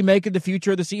what do you make of the future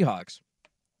of the Seahawks?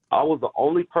 I was the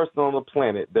only person on the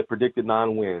planet that predicted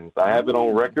 9 wins. I have it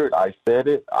on record. I said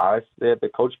it. I said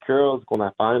that Coach Carroll is going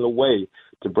to find a way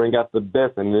to bring out the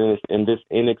best in this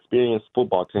inexperienced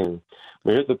football team.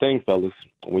 But here's the thing, fellas.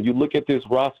 When you look at this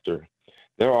roster,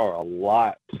 there are a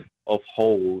lot of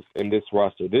holes in this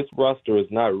roster. This roster is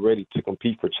not ready to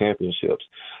compete for championships.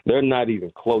 They're not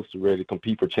even close to ready to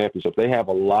compete for championships. They have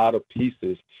a lot of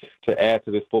pieces to add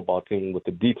to this football team with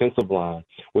the defensive line,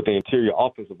 with the interior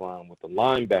offensive line, with the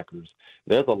linebackers.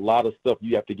 There's a lot of stuff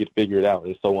you have to get figured out.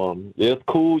 And so it's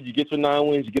cool. You get your 9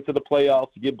 wins, you get to the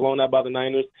playoffs, you get blown out by the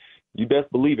Niners. You best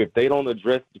believe if they don't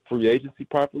address the free agency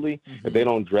properly, if they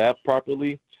don't draft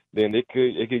properly, then it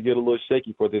could get a little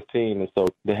shaky for this team. And so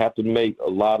they have to make a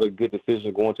lot of good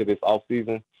decisions going to this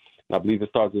offseason. And I believe it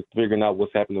starts with figuring out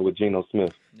what's happening with Geno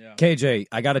Smith. Yeah. KJ,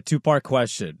 I got a 2-part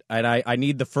question, and I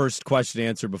need the first question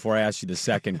answered before I ask you the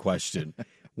second question.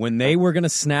 When they were going to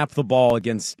snap the ball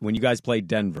when you guys played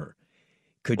Denver,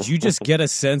 could you just get a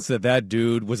sense that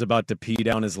dude was about to pee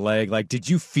down his leg? Like, did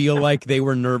you feel like they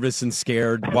were nervous and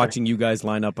scared watching you guys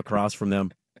line up across from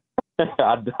them?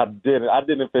 I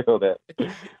didn't feel that.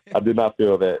 I did not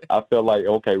feel that. I felt like,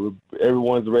 okay,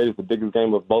 everyone's ready. It's the biggest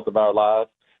game of both of our lives.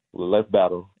 Well, let's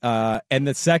battle. And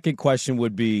the second question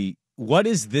would be, what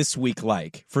is this week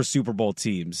like for Super Bowl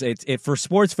teams? For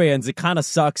sports fans, it kind of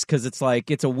sucks because it's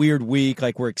like it's a weird week.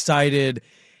 Like, we're excited,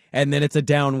 and then it's a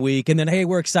down week. And then, hey,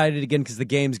 we're excited again because the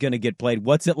game's going to get played.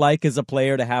 What's it like as a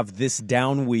player to have this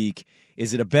down week?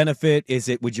 Is it a benefit?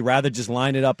 Would you rather just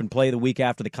line it up and play the week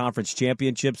after the conference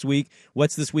championships week?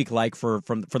 What's this week like for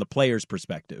the player's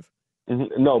perspective?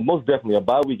 No, most definitely. A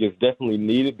bye week is definitely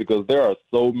needed because there are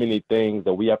so many things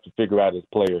that we have to figure out as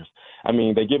players. I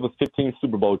mean, they give us 15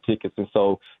 Super Bowl tickets, and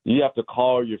so you have to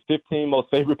call your 15 most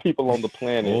favorite people on the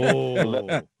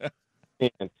planet.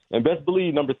 And best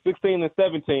believe number 16 and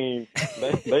 17,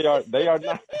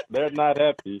 they're not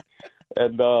happy.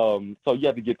 And so you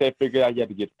have to get that figured out. You have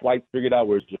to get flights figured out.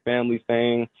 Where's your family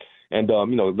staying? And,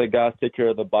 let guys take care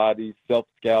of the bodies,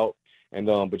 self-scout. And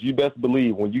but you best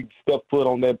believe when you step foot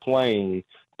on that plane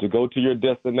to go to your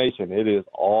destination, it is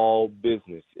all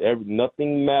business.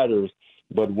 Nothing matters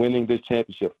but winning this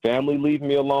championship. Family, leave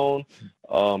me alone.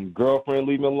 Girlfriend,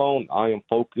 leave me alone. I am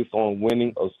focused on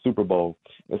winning a Super Bowl.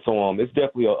 And so it's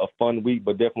definitely a fun week,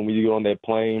 but definitely when you get on that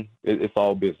plane, it's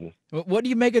all business. What do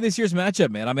you make of this year's matchup,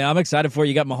 man? I mean, I'm excited for you.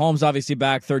 You got Mahomes obviously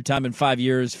back, third time in 5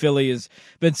 years. Philly has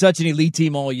been such an elite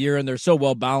team all year, and they're so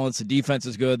well balanced. The defense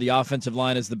is good. The offensive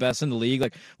line is the best in the league.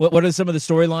 Like, what are some of the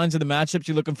storylines of the matchups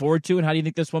you're looking forward to, and how do you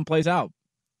think this one plays out?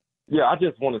 Yeah, I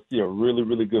just want to see a really,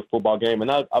 really good football game, and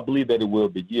I believe that it will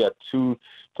be. You have 2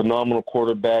 phenomenal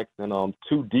quarterbacks and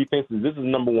 2 defenses. This is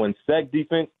number 1 sack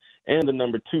defense and the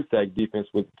number 2 sack defense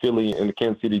with Philly and the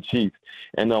Kansas City Chiefs.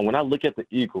 And when I look at the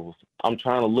Eagles, I'm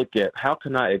trying to look at how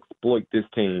can I exploit this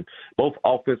team, both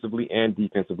offensively and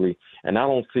defensively. And I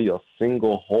don't see a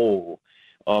single hole,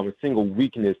 a single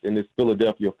weakness in this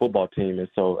Philadelphia football team. And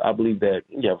so I believe that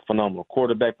you have a phenomenal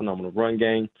quarterback, phenomenal run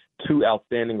game, 2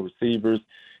 outstanding receivers.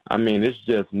 I mean, it's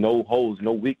just no holes,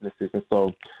 no weaknesses. And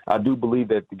so I do believe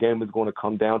that the game is going to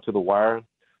come down to the wire.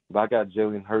 But I got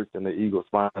Jalen Hurts and the Eagles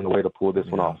finding a way to pull this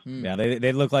one off. Yeah,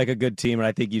 they look like a good team, and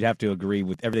I think you'd have to agree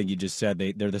with everything you just said.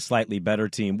 They're the slightly better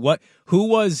team. Who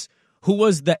was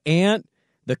the aunt,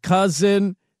 the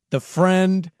cousin, the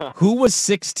friend? Who was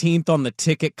 16th on the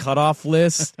ticket cutoff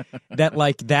list?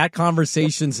 that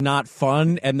conversation's not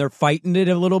fun, and they're fighting it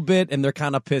a little bit, and they're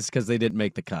kind of pissed because they didn't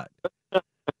make the cut.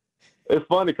 It's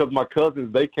funny because my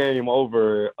cousins, they came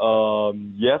over.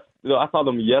 I saw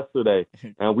them yesterday,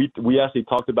 and we actually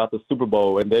talked about the Super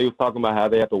Bowl, and they was talking about how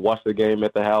they had to watch the game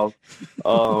at the house.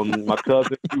 My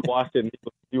cousin, he watched it, and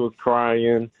he was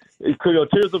crying.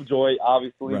 Tears of joy,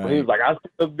 obviously, right. But he was like, I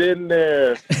should have been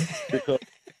there because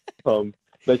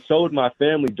they showed my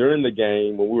family during the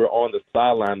game when we were on the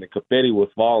sideline, the confetti was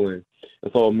falling.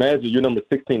 And so imagine you're number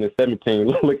 16 and 17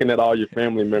 looking at all your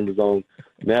family members on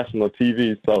national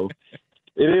TV. So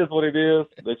it is what it is.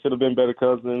 They should have been better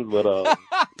cousins, but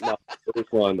no, It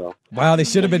was fun, though. Wow, they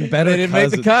should have been better. They didn't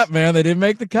make the cut, man. They didn't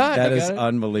make the cut. That is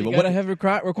unbelievable. You got to have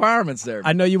requirements there.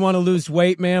 I know you want to lose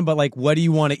weight, man, but like, what do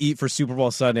you want to eat for Super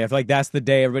Bowl Sunday? I feel like that's the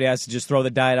day everybody has to just throw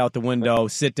the diet out the window,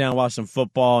 sit down, watch some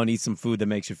football, and eat some food that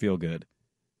makes you feel good.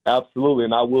 Absolutely,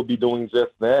 and I will be doing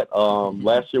just that.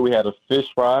 Last year we had a fish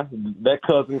fry. That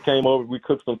cousin came over. We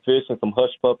cooked some fish and some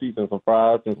hush puppies and some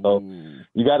fries, and so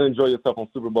you got to enjoy yourself on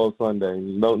Super Bowl Sunday.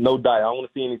 No diet. I don't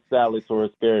want to see any salads or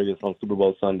asparagus on Super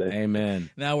Bowl Sunday.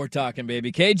 Amen. Now we're talking,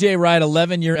 baby. KJ Wright,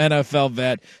 11-year NFL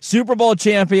vet, Super Bowl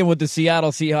champion with the Seattle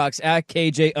Seahawks, at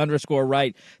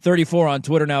KJ_Wright 34 on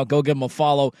Twitter now. Go give him a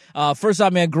follow. First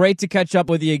off, man, great to catch up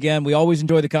with you again. We always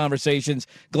enjoy the conversations.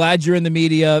 Glad you're in the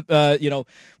media,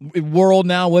 world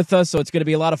now with us, so it's going to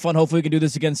be a lot of fun. Hopefully we can do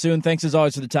this again soon. Thanks as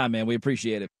always for the time, man. We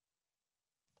appreciate it.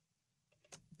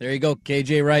 There you go,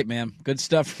 KJ Wright, man. Good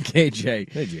stuff from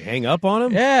KJ. Did you hang up on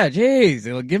him? Yeah, geez.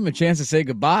 It'll give him a chance to say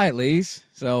goodbye at least.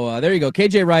 So there you go.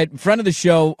 KJ Wright, friend of the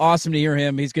show. Awesome to hear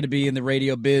him. He's going to be in the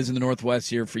radio biz in the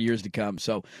Northwest here for years to come.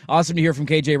 So awesome to hear from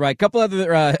KJ Wright. A couple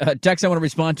other texts I want to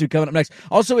respond to coming up next.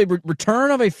 Also, a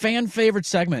return of a fan favorite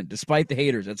segment, despite the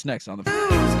haters. That's next on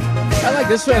the. I like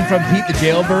this one from Pete the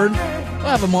Jailbird. We'll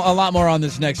have a lot more on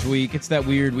this next week. It's that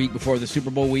weird week before the Super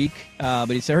Bowl week. But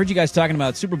he said, I heard you guys talking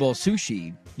about Super Bowl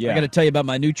sushi. Yeah. I got to tell you about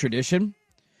my new tradition.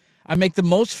 I make the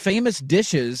most famous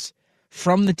dishes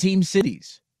from the team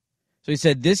cities. So he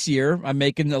said this year I'm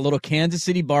making a little Kansas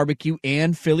City barbecue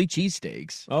and Philly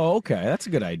cheesesteaks. Oh, okay. That's a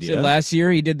good idea. So last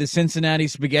year he did the Cincinnati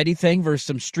spaghetti thing versus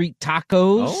some street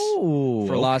tacos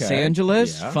for Los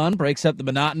Angeles. Yeah. Fun. Breaks up the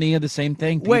monotony of the same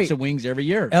thing. Pizza wings every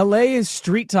year. L.A. is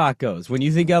street tacos. When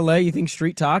you think L.A., you think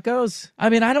street tacos? I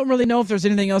mean, I don't really know if there's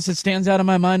anything else that stands out in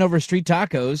my mind over street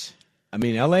tacos. I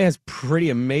mean, L.A. has pretty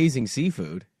amazing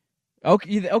seafood.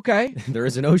 Okay. There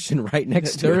is an ocean right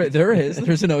next to it. There is.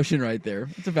 There's an ocean right there.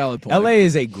 It's a valid point. L.A.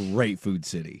 is a great food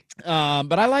city.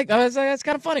 But I like that's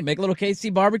kind of funny. Make a little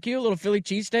KC barbecue, a little Philly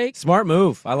cheesesteak. Smart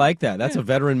move. I like that. That's a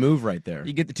veteran move right there.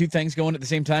 You get the two things going at the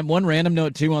same time. One random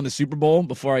note, too, on the Super Bowl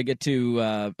before I get to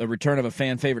a return of a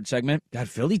fan favorite segment. God,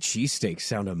 Philly cheesesteaks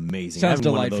sound amazing. Sounds I haven't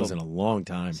delightful. One of those in a long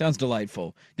time. Sounds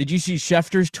delightful. Did you see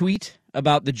Schefter's tweet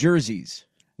about the jerseys?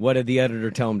 What did the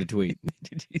editor tell him to tweet?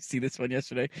 Did you see this one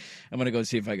yesterday? I'm going to go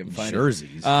see if I can find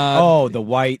jerseys. it. The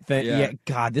white thing. Yeah.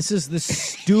 God, this is the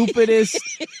stupidest,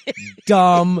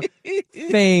 dumb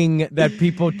thing that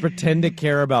people pretend to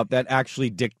care about that actually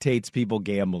dictates people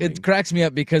gambling. It cracks me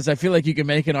up because I feel like you can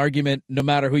make an argument no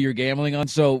matter who you're gambling on.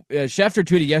 So Schefter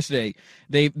tweeted yesterday,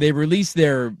 they released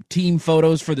their team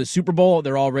photos for the Super Bowl.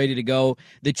 They're all ready to go.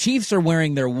 The Chiefs are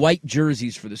wearing their white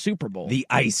jerseys for the Super Bowl. The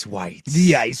ice whites.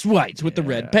 The ice whites with the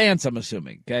red pants, I'm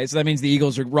assuming. Okay, so that means the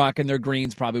Eagles are rocking their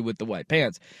greens probably with the white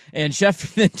pants. And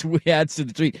Schefter adds to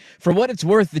the tweet, for what it's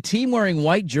worth, the team wearing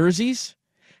white jerseys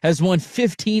has won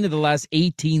 15 of the last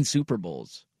 18 Super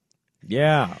Bowls.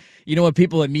 Yeah. You know what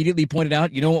people immediately pointed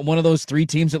out? You know what one of those three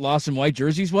teams that lost in white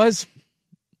jerseys was?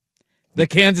 The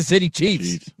Kansas City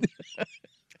Chiefs.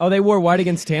 Oh, they wore white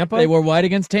against Tampa? They wore white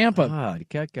against Tampa.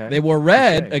 Okay. They wore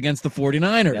red against the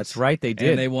 49ers. That's right, they did.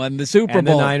 And they won the Super Bowl. And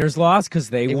the Niners lost because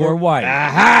they wore white.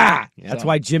 Aha! That's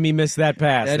why Jimmy missed that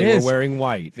pass. They were wearing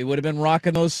white. If they would have been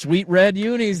rocking those sweet red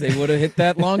unis, they would have hit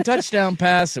that long touchdown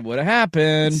pass. It would have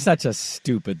happened. It's such a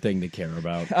stupid thing to care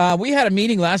about. We had a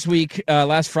meeting last week,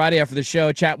 last Friday after the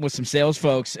show, chatting with some sales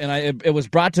folks, and it was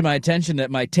brought to my attention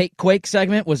that my Take Quake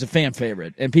segment was a fan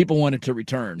favorite, and people wanted to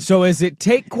return. So is it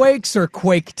Take Quakes or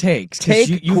Quake Takes?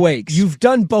 Quakes. You've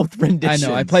done both renditions. I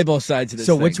know. I play both sides of this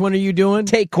So thing. which one are you doing?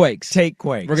 Take Quakes. Take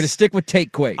Quakes. We're going to stick with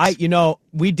Take Quakes.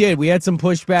 We did. We had some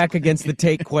pushback against the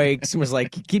Take Quakes. It was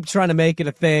like, keep trying to make it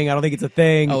a thing. I don't think it's a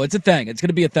thing. Oh, it's a thing. It's going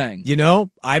to be a thing. You know,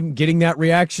 I'm getting that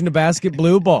reaction to basket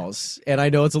blue balls, and I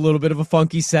know it's a little bit of a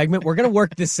funky segment. We're going to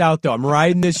work this out, though. I'm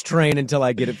riding this train until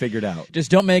I get it figured out.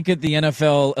 Just don't make it the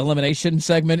NFL elimination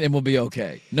segment, and we'll be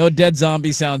okay. No dead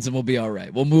zombie sounds, and we'll be all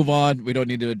right. We'll move on. We don't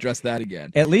need to address that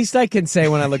again. At least I can say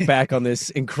when I look back on this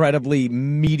incredibly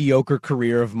mediocre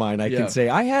career of mine, I can say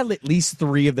I had at least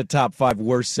 3 of the top 5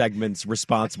 worst segments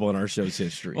responsible in our show's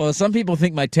history. Well, some people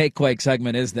think my Take Quake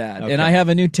segment is that. Okay. And I have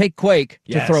a new Take Quake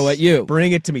to throw at you.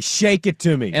 Bring it to me. Shake it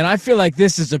to me. And I feel like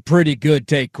this is a pretty good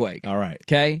Take Quake. All right.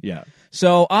 Okay? Yeah.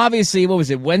 So, obviously, what was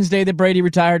it, Wednesday that Brady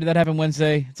retired? Did that happen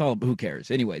Wednesday? It's all, who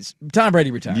cares? Anyways, Tom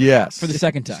Brady retired. Yes. For the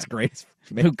second time. It's great.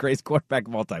 Greatest quarterback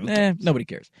of all time. Nobody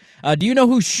cares. Do you know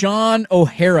who Sean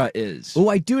O'Hara is? Oh,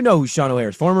 I do know who Sean O'Hara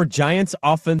is. Former Giants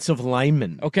offensive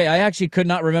lineman. Okay, I actually could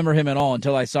not remember him at all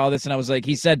until I saw this, and I was like,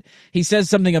 he says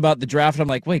something about the draft. I'm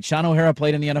like, wait, Sean O'Hara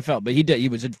played in the NFL, but he did. He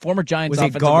was a former Giants. Was he a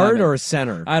offensive guard lineman. or a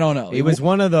center? I don't know. He was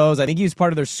one of those. I think he was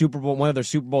part of one of their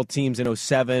Super Bowl teams in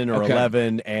 07 or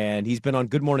 11, and he's been on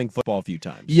Good Morning Football a few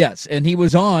times. Yes, and he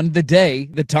was on the day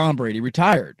that Tom Brady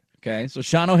retired. Okay, so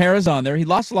Sean O'Hara's on there. He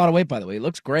lost a lot of weight, by the way. He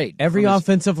looks great. Every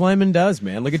offensive lineman does,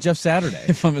 man. Look at Jeff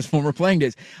Saturday. From his former playing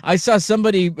days. I saw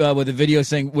somebody with a video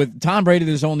saying, with Tom Brady,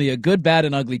 there's only a good, bad,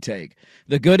 and ugly take.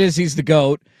 The good is he's the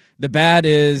GOAT. The bad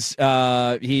is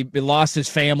he lost his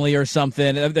family or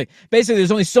something. Basically,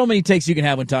 there's only so many takes you can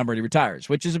have when Tom Brady retires,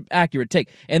 which is an accurate take.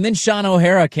 And then Sean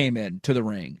O'Hara came in to the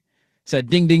ring.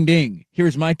 Said, ding, ding, ding.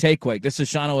 Here's my takeaway. This is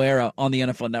Sean O'Hara on the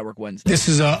NFL Network Wednesday. This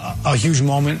is a huge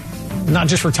moment, not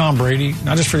just for Tom Brady,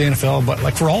 not just for the NFL, but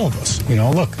like for all of us. You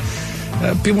know, look,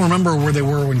 people remember where they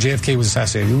were when JFK was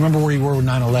assassinated. You remember where you were with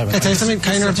 9/11. Can I tell you something?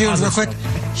 Can I interrupt you real quick?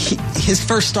 His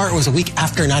first start was a week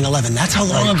after 9/11. That's how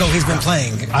long ago he's been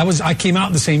playing. I came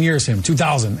out the same year as him,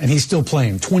 2000, and he's still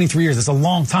playing. 23 years. That's a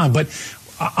long time, but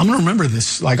I'm going to remember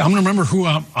this. Like, I'm going to remember who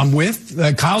I'm with.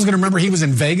 Kyle's going to remember he was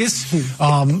in Vegas.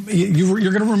 You're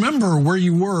going to remember where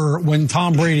you were when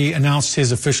Tom Brady announced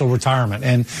his official retirement.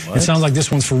 And It sounds like this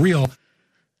one's for real.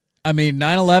 I mean,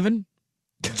 9/11,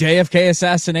 JFK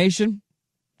assassination,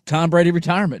 Tom Brady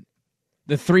retirement.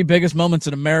 The three biggest moments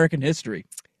in American history.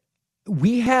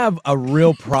 We have a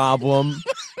real problem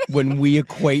when we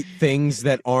equate things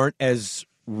that aren't as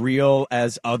real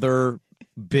as other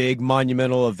big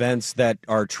monumental events that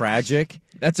are tragic.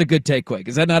 That's a good take, Quake.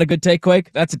 Is that not a good take,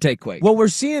 Quake? That's a take, Quake. Well, we're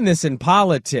seeing this in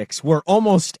politics where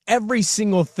almost every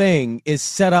single thing is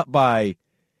set up by,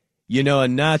 a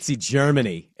Nazi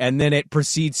Germany. And then it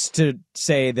proceeds to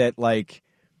say that, like,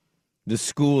 the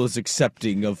school is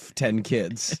accepting of 10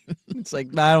 kids. It's like,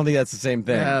 I don't think that's the same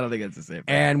thing. I don't think that's the same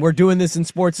thing. And we're doing this in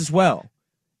sports as well.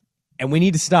 And we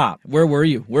need to stop. Where were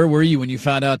you? Where were you when you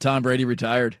found out Tom Brady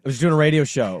retired? I was doing a radio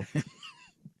show.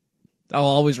 I'll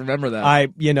always remember that.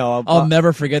 I'll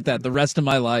never forget that the rest of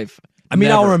my life. I mean,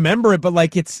 I'll remember it, but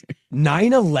like it's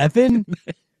 9/11,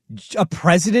 a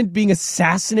president being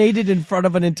assassinated in front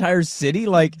of an entire city.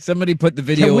 Like somebody put the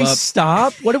video up. Can we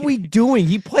stop? What are we doing?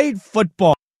 He played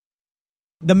football.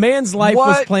 The man's life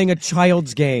was playing a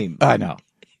child's game. I know.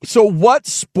 So what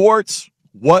sports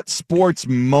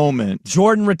moment?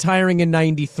 Jordan retiring in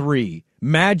 93.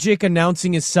 Magic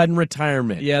announcing his sudden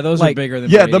retirement. Yeah, those are bigger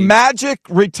than Brady. The Magic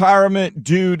retirement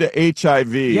due to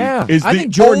HIV. Yeah, I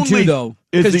think Jordan too, though,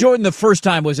 because Jordan the first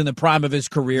time was in the prime of his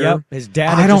career. Yep, his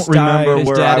dad. I don't remember died.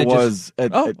 where I was.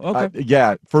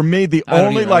 Okay. For me, the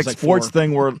only sports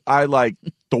thing where I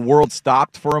the world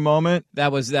stopped for a moment.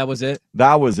 That was it.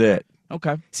 That was it.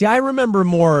 Okay. See, I remember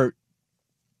more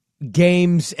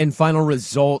games and final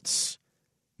results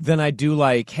than I do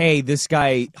hey, this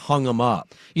guy hung him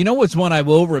up. You know what's one I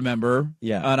will remember?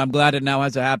 Yeah. And I'm glad it now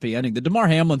has a happy ending. The DeMar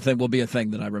Hamlin thing will be a thing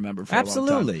that I remember for a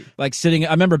long time. Like sitting, I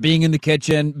remember being in the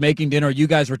kitchen, making dinner. You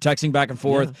guys were texting back and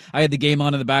forth. Yeah. I had the game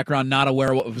on in the background, not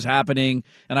aware of what was happening.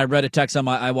 And I read a text on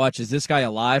my iWatch, is this guy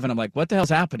alive? And I'm like, what the hell's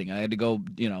happening? I had to go,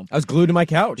 I was glued to my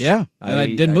couch. Yeah. And I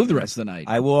didn't move the rest of the night.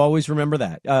 I will always remember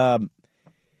that.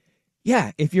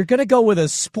 Yeah, if you're going to go with a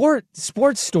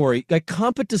sports story,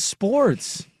 comp it to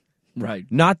sports. Right.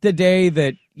 Not the day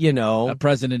that, a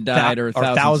president died or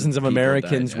thousands of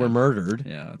Americans died, were murdered.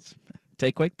 Yeah.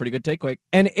 Take Quake, pretty good take Quake.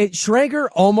 And Schrager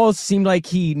almost seemed like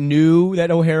he knew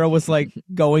that O'Hara was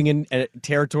going in a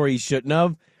territory he shouldn't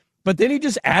have, but then he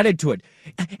just added to it.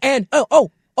 And,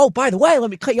 by the way, let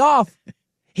me cut you off.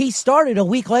 He started a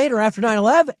week later after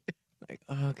 9/11.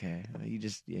 Okay, you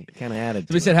kind of added.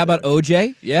 So we said, how about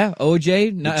OJ? Yeah,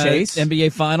 OJ, Chase,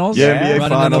 NBA Finals, NBA running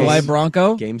Finals. on the live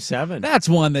Bronco, Game 7. That's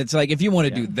one that's if you want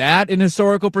to do that in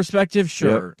historical perspective,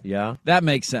 sure, yeah, that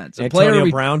makes sense.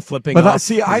 Antonio Brown flipping. But off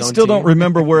I still don't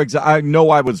remember where exactly. I know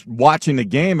I was watching the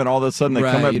game, and all of a sudden they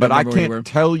come up, but I can't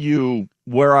tell you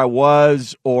where I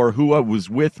was or who I was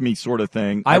with me, sort of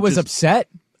thing. I was upset.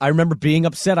 I remember being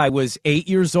upset. I was 8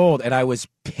 years old, and I was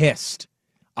pissed.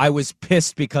 I was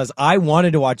pissed because I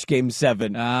wanted to watch Game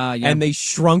 7, and they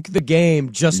shrunk the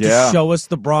game just to show us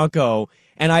the Bronco.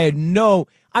 And I had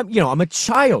I'm a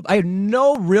child. I had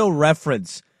no real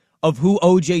reference of who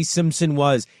O.J. Simpson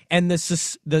was and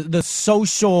the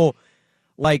social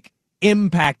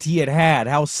impact he had,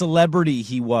 how celebrity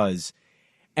he was,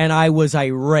 and I was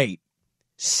irate.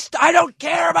 I don't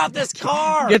care about this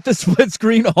car. Get the split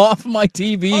screen off my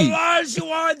TV.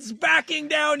 Olajuwon's backing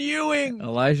down Ewing.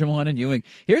 Elijah Wan and Ewing.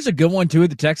 Here's a good one, too, at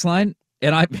the text line.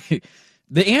 And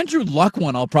The Andrew Luck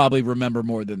one I'll probably remember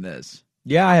more than this.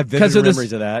 Yeah, I have vivid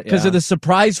memories of that. Because of the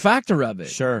surprise factor of it.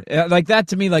 Sure. Like that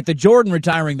to me, like the Jordan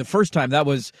retiring the first time, that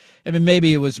was, I mean,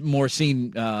 maybe it was more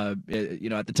seen, at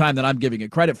the time that I'm giving it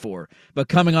credit for. But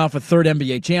coming off a third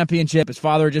NBA championship, his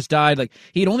father just died. Like,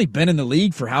 he'd only been in the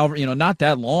league for not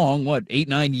that long,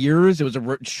 8-9 years? It was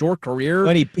a short career.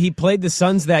 But he played the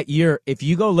Suns that year. If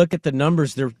you go look at the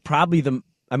numbers, they're probably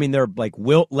they're like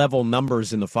Wilt-level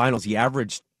numbers in the finals.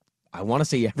 I want to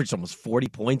say he averaged almost 40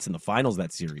 points in the finals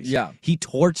that series. Yeah. He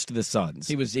torched the Suns.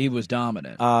 He was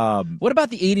dominant. What about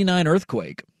the 89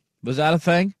 earthquake? Was that a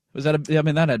thing? Was that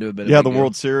that had to have been the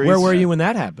World Series. Where were you when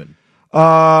that happened?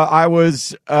 I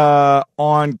was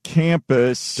on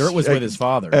campus. Dirt was with his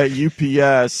father. At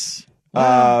UPS.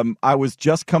 I was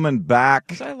just coming back.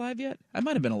 Was I alive yet? I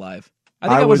might have been alive. I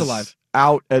think I was alive.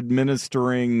 Out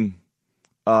administering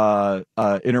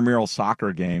intramural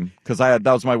soccer game because that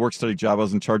was my work study job. I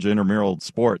was in charge of intramural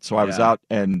sports, so I was out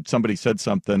and somebody said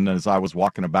something as I was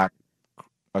walking back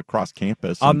across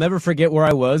campus. I'll never forget where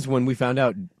I was when we found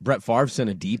out Brett Favre sent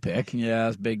a D pick. Yeah,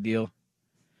 it's a big deal.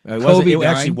 It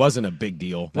actually wasn't a big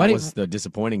deal. That was the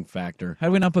disappointing factor. How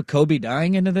do we not put Kobe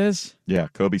dying into this? Yeah,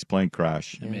 Kobe's plane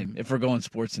crash. I mean, if we're going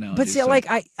sports analogies. But see,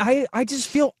 I just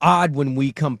feel odd when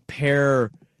we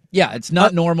compare. Yeah, it's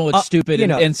not normal. It's stupid.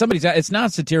 And it's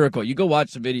not satirical. You go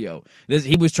watch the video.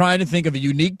 He was trying to think of a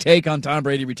unique take on Tom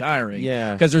Brady retiring.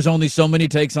 Yeah. Because there's only so many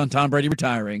takes on Tom Brady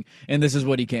retiring. And this is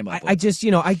what he came up with. I just,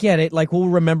 I get it. Like, we'll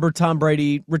remember Tom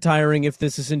Brady retiring if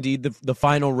this is indeed the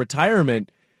final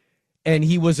retirement. And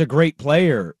he was a great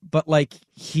player. But,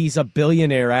 he's a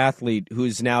billionaire athlete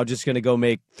who's now just going to go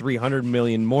make $300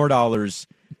 million more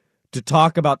to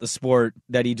talk about the sport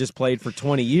that he just played for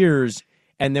 20 years.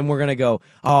 And then we're going to go,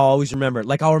 I'll always remember.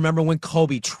 I'll remember when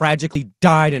Kobe tragically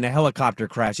died in a helicopter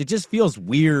crash. It just feels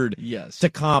weird to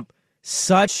comp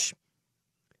such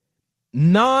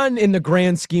in the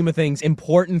grand scheme of things,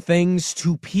 important things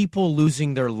to people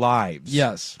losing their lives.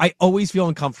 Yes. I always feel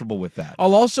uncomfortable with that.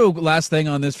 I'll also, last thing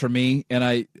on this for me,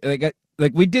 and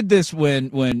we did this when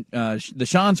the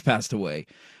Shans passed away.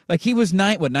 He was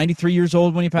 93 years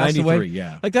old when he passed away?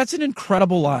 Yeah. That's an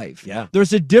incredible life. Yeah.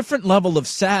 There's a different level of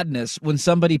sadness when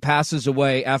somebody passes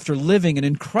away after living an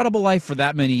incredible life for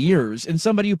that many years and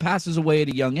somebody who passes away at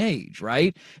a young age,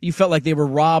 right? You felt like they were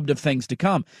robbed of things to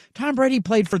come. Tom Brady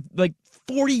played for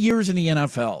 40 years in the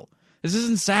NFL. This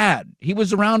isn't sad. He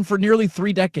was around for nearly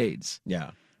 3 decades.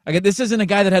 Yeah. This isn't a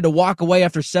guy that had to walk away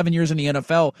after 7 years in the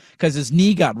NFL because his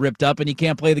knee got ripped up and he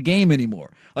can't play the game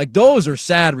anymore. Those are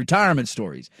sad retirement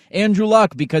stories. Andrew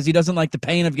Luck, because he doesn't like the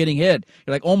pain of getting hit.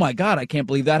 You're like, oh my God, I can't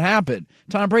believe that happened.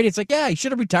 Tom Brady, it's he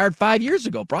should have retired 5 years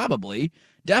ago, probably.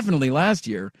 Definitely last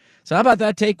year. So how about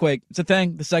that Takequake? It's a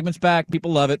thing. The segment's back.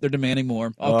 People love it. They're demanding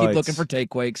more. I'll keep looking for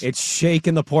Takequakes. It's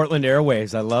shaking the Portland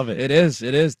airwaves. I love it. It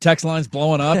is. Text line's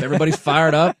blowing up. Everybody's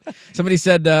fired up. Somebody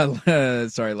said,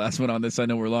 sorry, last one on this. I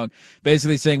know we're long.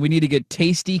 Basically saying we need to get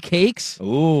Tasty Cakes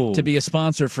to be a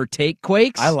sponsor for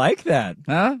Takequakes. I like that.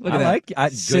 Huh? Look at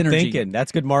that. Good thinking.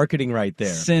 That's good marketing right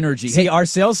there. Synergy. See, our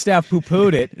sales staff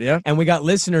poo-pooed it. Yeah. And we got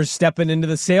listeners stepping into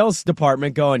the sales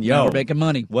department going, now we're making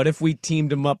money. What if we teamed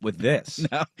them up with this?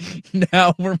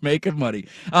 Now we're making money.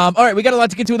 All right, we got a lot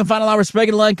to get to in the final hour. Sprague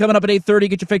and Line coming up at 8:30.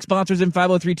 Get your fake sponsors in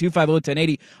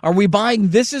 503-250-1080. Are we buying?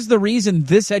 This is the reason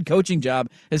this head coaching job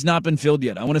has not been filled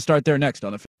yet. I want to start there next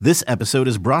on the. This episode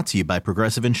is brought to you by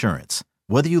Progressive Insurance.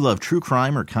 Whether you love true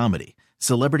crime or comedy,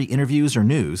 celebrity interviews or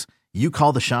news, you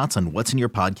call the shots on what's in your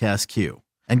podcast queue.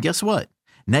 And guess what?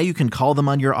 Now you can call them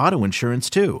on your auto insurance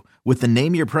too with the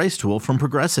Name Your Price tool from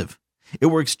Progressive. It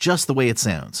works just the way it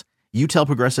sounds. You tell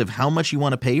Progressive how much you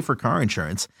want to pay for car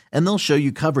insurance, and they'll show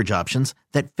you coverage options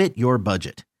that fit your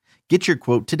budget. Get your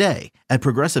quote today at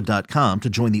Progressive.com to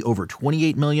join the over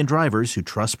 28 million drivers who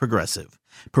trust Progressive.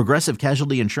 Progressive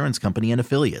Casualty Insurance Company and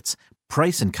Affiliates.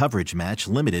 Price and coverage match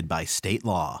limited by state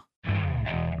law.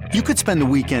 You could spend the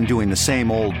weekend doing the same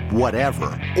old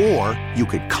whatever, or you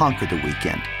could conquer the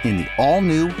weekend in the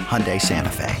all-new Hyundai Santa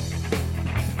Fe.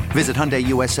 Visit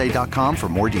HyundaiUSA.com for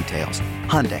more details.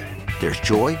 Hyundai. There's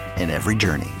joy in every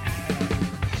journey.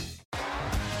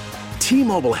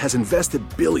 T-Mobile has invested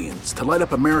billions to light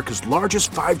up America's largest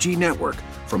 5G network,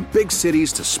 from big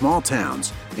cities to small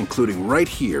towns, including right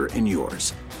here in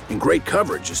yours. And great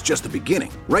coverage is just the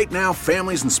beginning. Right now,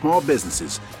 families and small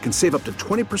businesses can save up to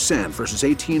 20% versus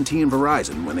AT&T and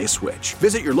Verizon when they switch.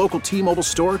 Visit your local T-Mobile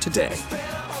store today.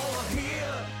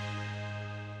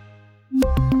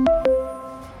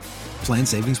 Plan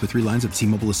savings with 3 lines of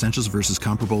T-Mobile Essentials versus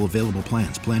comparable available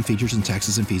plans. Plan features and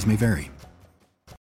taxes and fees may vary.